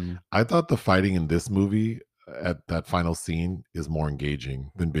 Hmm. I thought the fighting in this movie at that final scene is more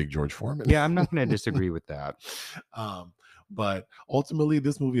engaging than Big George Foreman. Yeah, I'm not going to disagree with that. um, but ultimately,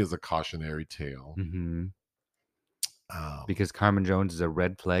 this movie is a cautionary tale. Hmm. Um, Because Carmen Jones is a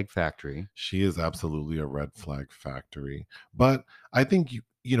red flag factory. she is absolutely a red flag factory. But I think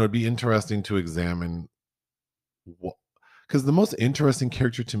it'd be interesting to examine what, because the most interesting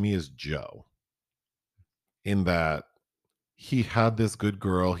character to me is Joe, in that he had this good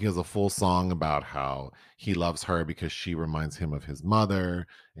girl. He has a full song about how he loves her because she reminds him of his mother,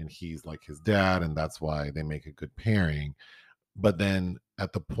 and he's like his dad, and that's why they make a good pairing. But then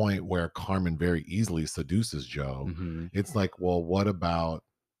at the point where Carmen very easily seduces Joe, Hmm. it's like, well, what about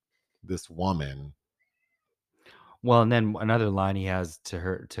this woman? Well, and then another line he has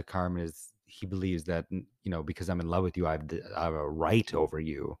to Carmen is he believes that because I'm in love with you, I have a right over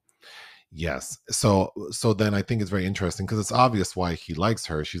you. Yes. So then I think it's very interesting because it's obvious why he likes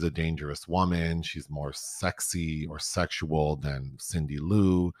her. She's a dangerous woman. She's more sexy or sexual than Cindy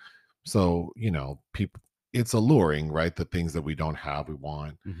Lou. So, people, it's alluring, right? The things that we don't have, we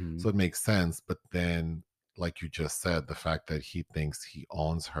want. Hmm. So it makes sense. But then, like you just said, the fact that he thinks he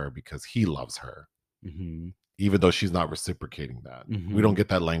owns her because he loves her, Hmm. even though she's not reciprocating that. We don't Hmm. get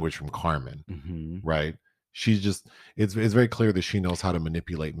that language from Carmen, Hmm. right? She's just it's very clear that she knows how to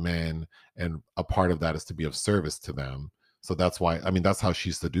manipulate men, and a part of that is to be of service to them. So that's why, I mean, that's how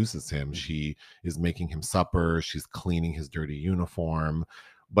she seduces him. She is making him supper, she's cleaning his dirty uniform.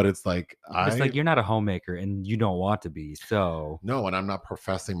 But it's like, But it's I like you're not a homemaker and you don't want to be. So no, and I'm not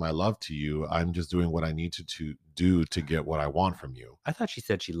professing my love to you. I'm just doing what I need to do to get what I want from you. I thought she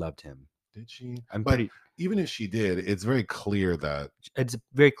said she loved him. Did she? I'm But pretty. even if she did, it's very clear that It's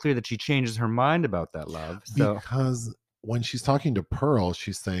very clear that she changes her mind about that love. So because when she's talking to Pearl,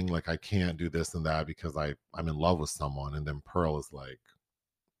 she's saying like I can't do this and that because I'm in love with someone, and then Pearl is like,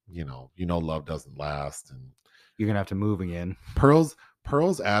 love doesn't last, and you're gonna have to move again. Pearl's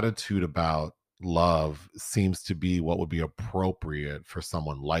attitude about love seems to be what would be appropriate for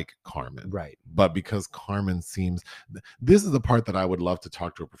someone like Carmen. Right. But because Carmen seems this is the part that I would love to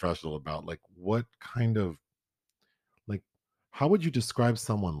talk to a professional about, like what kind of like how would you describe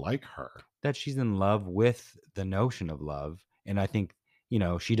someone like her? That she's in love with the notion of love. And I think,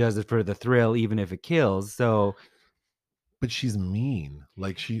 she does it for the thrill, even if it kills. So But she's mean.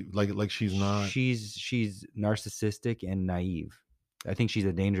 Like she's not. she's narcissistic and naive. I think she's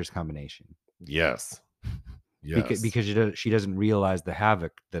a dangerous combination Yes. because Yes. she doesn't realize the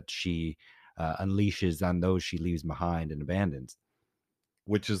havoc that she unleashes on those she leaves behind and abandons.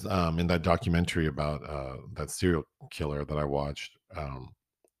 Which is in that documentary about that serial killer that I watched,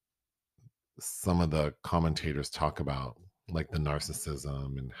 some of the commentators talk about like the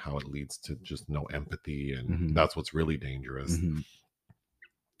narcissism and how it leads to just no empathy, and that's what's really dangerous.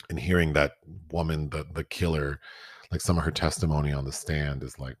 And hearing that woman, the killer, like some of her testimony on the stand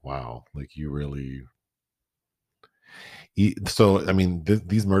is like, wow, like you really. So I mean,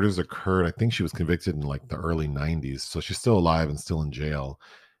 these murders occurred. I think she was convicted in like the early '90s, so she's still alive and still in jail.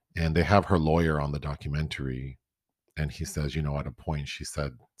 And they have her lawyer on the documentary, and he says, at a point she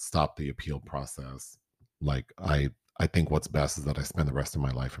said, "Stop the appeal process. Like I think what's best is that I spend the rest of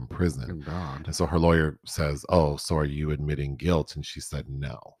my life in prison." Oh God. And so her lawyer says, "Oh, so are you admitting guilt?" And she said,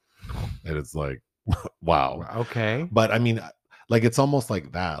 "No." And it's like, wow. Okay. But I mean, like it's almost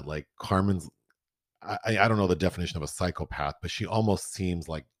like that. Like Carmen's, I don't know the definition of a psychopath, but she almost seems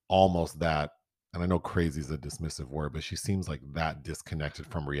like almost that. And I know crazy is a dismissive word, but she seems like that disconnected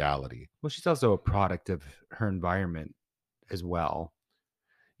from reality. Well, she's also a product of her environment as well.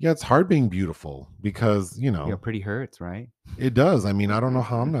 Yeah, it's hard being beautiful because, Pretty hurts, right? it does. I mean, I don't know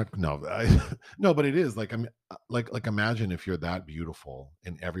how I'm not no, no, but it is like like imagine if you're that beautiful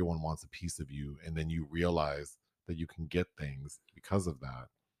and everyone wants a piece of you, and then you realize that you can get things because of that.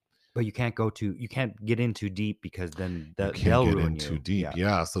 But you can't get in too deep because then You can't they'll get ruin in too you. deep. Yeah.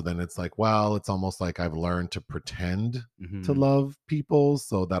 Yeah. So then it's like, well, it's almost like I've learned to pretend to Hmm. love people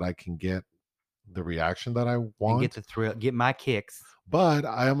so that I can get the reaction that I And get want. the thrill, get my kicks. But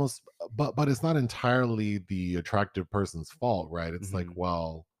I almost but it's not entirely the attractive person's fault, right? It's like, Hmm.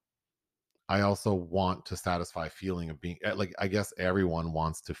 well, I also want to satisfy feeling of being like I guess everyone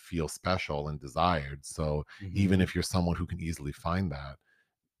wants to feel special and desired. So even Hmm. if you're someone who can easily find that,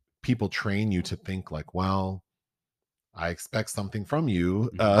 people train you to think like, well, I expect something from you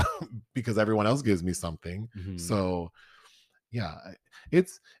Hmm. because everyone else gives me something. Hmm. So yeah,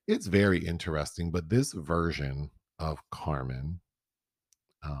 it's very interesting. But this version of Carmen,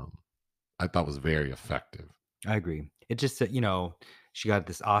 um, I thought was very effective. I agree. It just that, she got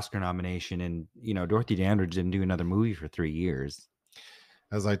this Oscar nomination and, Dorothy Dandridge didn't do another movie for 3 years.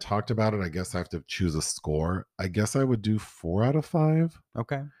 As I talked about it, I guess I have to choose a score. I guess I would do 4 out of 5.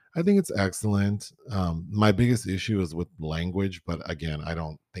 Okay. I think it's excellent. My biggest issue is with language, but again, I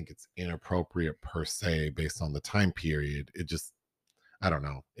don't think it's inappropriate per se based on the time period. It just, I don't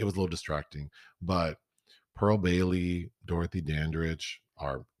know. It was a little distracting. But Pearl Bailey, Dorothy Dandridge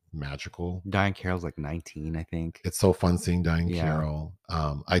are magical. Diane Carroll's like 19, I think. It's so fun seeing Diane Yeah. Carroll.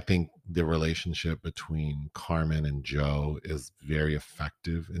 I think the relationship between Carmen and Joe is very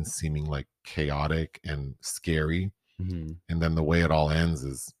effective in seeming like chaotic and scary. Hmm. And then the way it all ends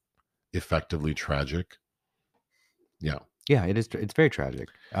is effectively tragic. Yeah. Yeah, it is. It's very tragic.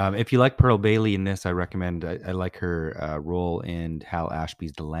 If you like Pearl Bailey in this, I recommend. I like her role in Hal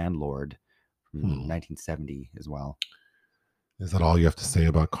Ashby's The Landlord from Hmm. 1970 as well. Is that all you have to say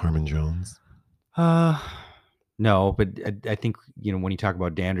about Carmen Jones? Uh, no, but I think when you talk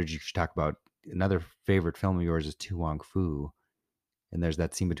about Dandridge, you should talk about another favorite film of yours is Tu Wong Fu, and there's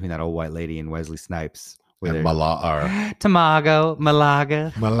that scene between that old white lady and Wesley Snipes where And they're or Tamago,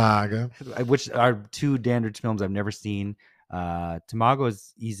 Malaga, Malaga. which are two Dandridge films I've never seen. Tamago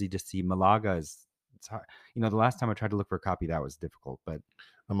is easy to see. Malaga is it's hard. The last time I tried to look for a copy, that was difficult. But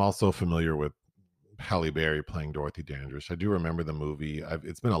I'm also familiar with Halle Berry playing Dorothy Dandridge. I do remember the movie.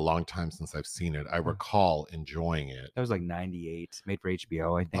 It's been a long time since I've seen it. I recall enjoying it. that was like 98, made for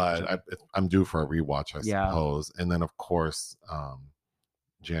HBO, I think, or But something. I'm due for a rewatch, I Yeah. suppose. And then, of course,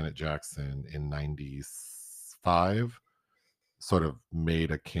 Janet Jackson in '95 sort of made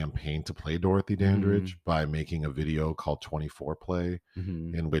a campaign to play Dorothy Dandridge by making a video called 24 Play,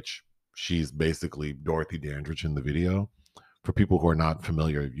 Mm-hmm. in which she's basically Dorothy Dandridge in the video. For people who are not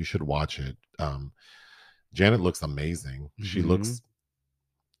familiar, you should watch it. Janet looks amazing. She Mm-hmm. looks,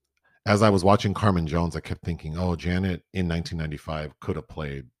 as I was watching Carmen Jones, I kept thinking, oh, Janet in 1995 could have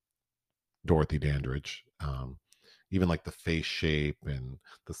played Dorothy Dandridge. Even like the face shape and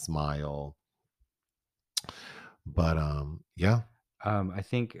the smile. But yeah, I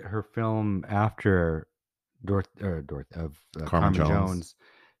think her film after Carmen Carmen Jones. Jones,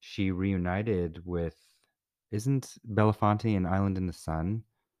 she reunited with, isn't Belafonte in Island in the Sun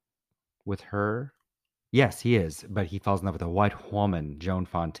with her? Yes, he is, but he falls in love with a white woman, Joan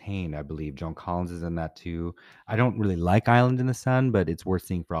Fontaine, I believe. Joan Collins is in that too. I don't really like Island in the Sun, but it's worth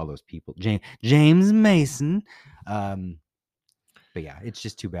seeing for all those people. James Mason. Um, but yeah, it's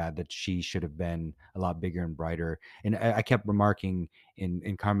just too bad that she should have been a lot bigger and brighter. And I kept remarking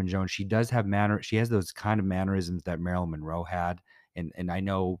in Carmen Jones, she does have manner. She has those kind of mannerisms that Marilyn Monroe had, and I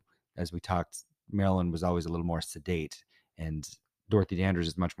know as we talked, Marilyn was always a little more sedate, and Dorothy Dandridge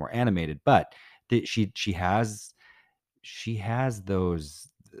is much more animated. But she has those.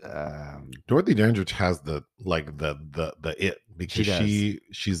 Dorothy Dandridge has the it, She because does.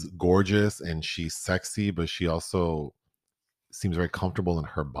 she's gorgeous and she's sexy, but she also seems very comfortable in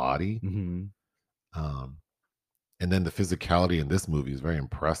her body. Mm-hmm. Um, and then the physicality in this movie is very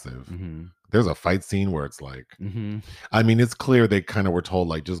impressive. Mm-hmm. There's a fight scene where it's like, Mm-hmm. I mean, it's clear they kind of were told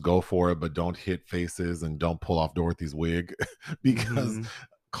like just go for it, but don't hit faces and don't pull off Dorothy's wig because Mm-hmm.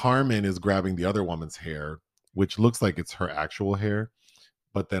 Carmen is grabbing the other woman's hair, which looks like it's her actual hair.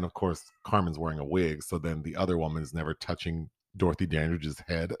 But then, of course, Carmen's wearing a wig, so then the other woman is never touching Dorothy Dandridge's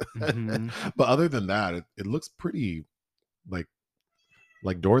head. Mm-hmm. But other than that, it looks pretty like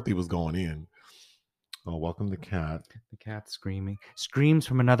Dorothy was going in. Oh, welcome the cat. The cat screams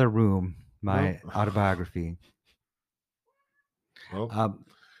from another room. Well, My autobiography. well, Um,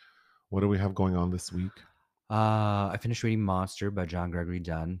 what do we have going on this week? I finished reading Monster by John Gregory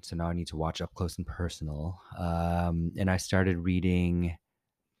Dunn, so now I need to watch Up Close and Personal. And I started reading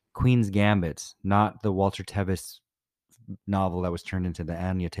Queen's Gambit, not the Walter Tevis novel that was turned into the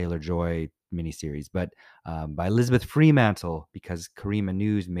Anya Taylor-Joy miniseries, but by Elizabeth Fremantle, because Karima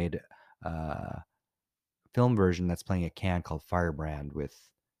News made a film version that's playing at Cannes called Firebrand with,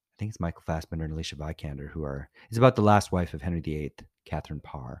 I think it's Michael Fassbender and Alicia Vikander, it's about the last wife of Henry VIII, Catherine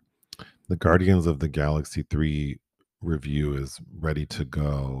Parr. The Guardians of the Galaxy 3 review is ready to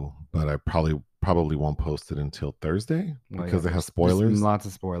go, but I probably won't post it until Thursday because it has spoilers. Lots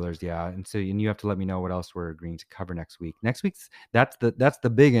of spoilers, yeah. And you have to let me know what else we're agreeing to cover next week. Next week's that's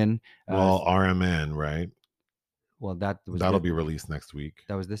the big one. Well, RMN, right? Well, That'll be released next week.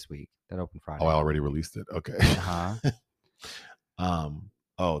 That was this week. That opened Friday. Oh, I already released it. Okay. Uh-huh.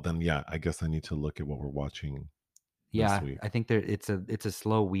 Oh, then yeah, I guess I need to look at what we're watching this week. I think it's a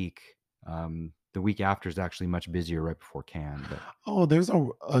slow week. The week after is actually much busier right before Cannes. But oh, there's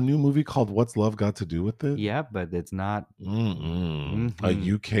a new movie called What's Love Got to Do with It? yeah, but it's not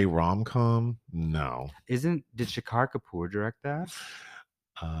a UK rom-com. No, did Shekhar Kapoor direct that?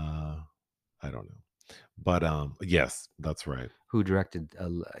 I don't know, but yes, that's right. Who directed?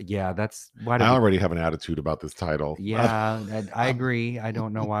 That's why. I already have an attitude about this title. Yeah, I agree. I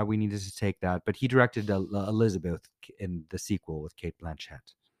don't know why we needed to take that, but he directed Elizabeth in the sequel with Kate Blanchett.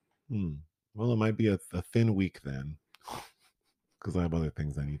 Well, it might be a thin week then, because I have other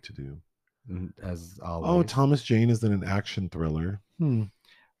things I need to do. As always. Oh, Thomas Jane is in an action thriller.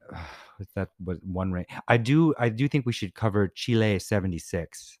 That was one rate. I do think we should cover Chile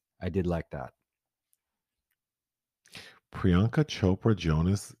 76. I did like that. Priyanka Chopra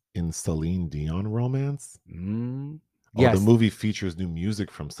Jonas in Celine Dion romance? Yes. The movie features new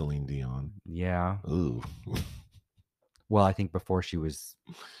music from Celine Dion. Yeah. Ooh. Well, I think before she was...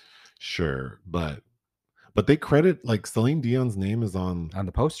 Sure, but they credit, like, Celine Dion's name is on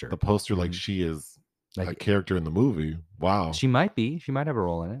the poster. The poster, like she is like a character in the movie. Wow. She might be. She might have a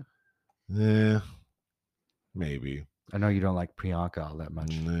role in it. Yeah. Maybe. I know you don't like Priyanka all that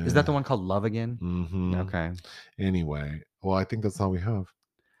much. Is that the one called Love Again? Mm-hmm. Okay. Anyway, well, I think that's all we have.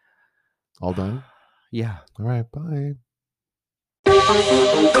 All done? Yeah. All right. Bye.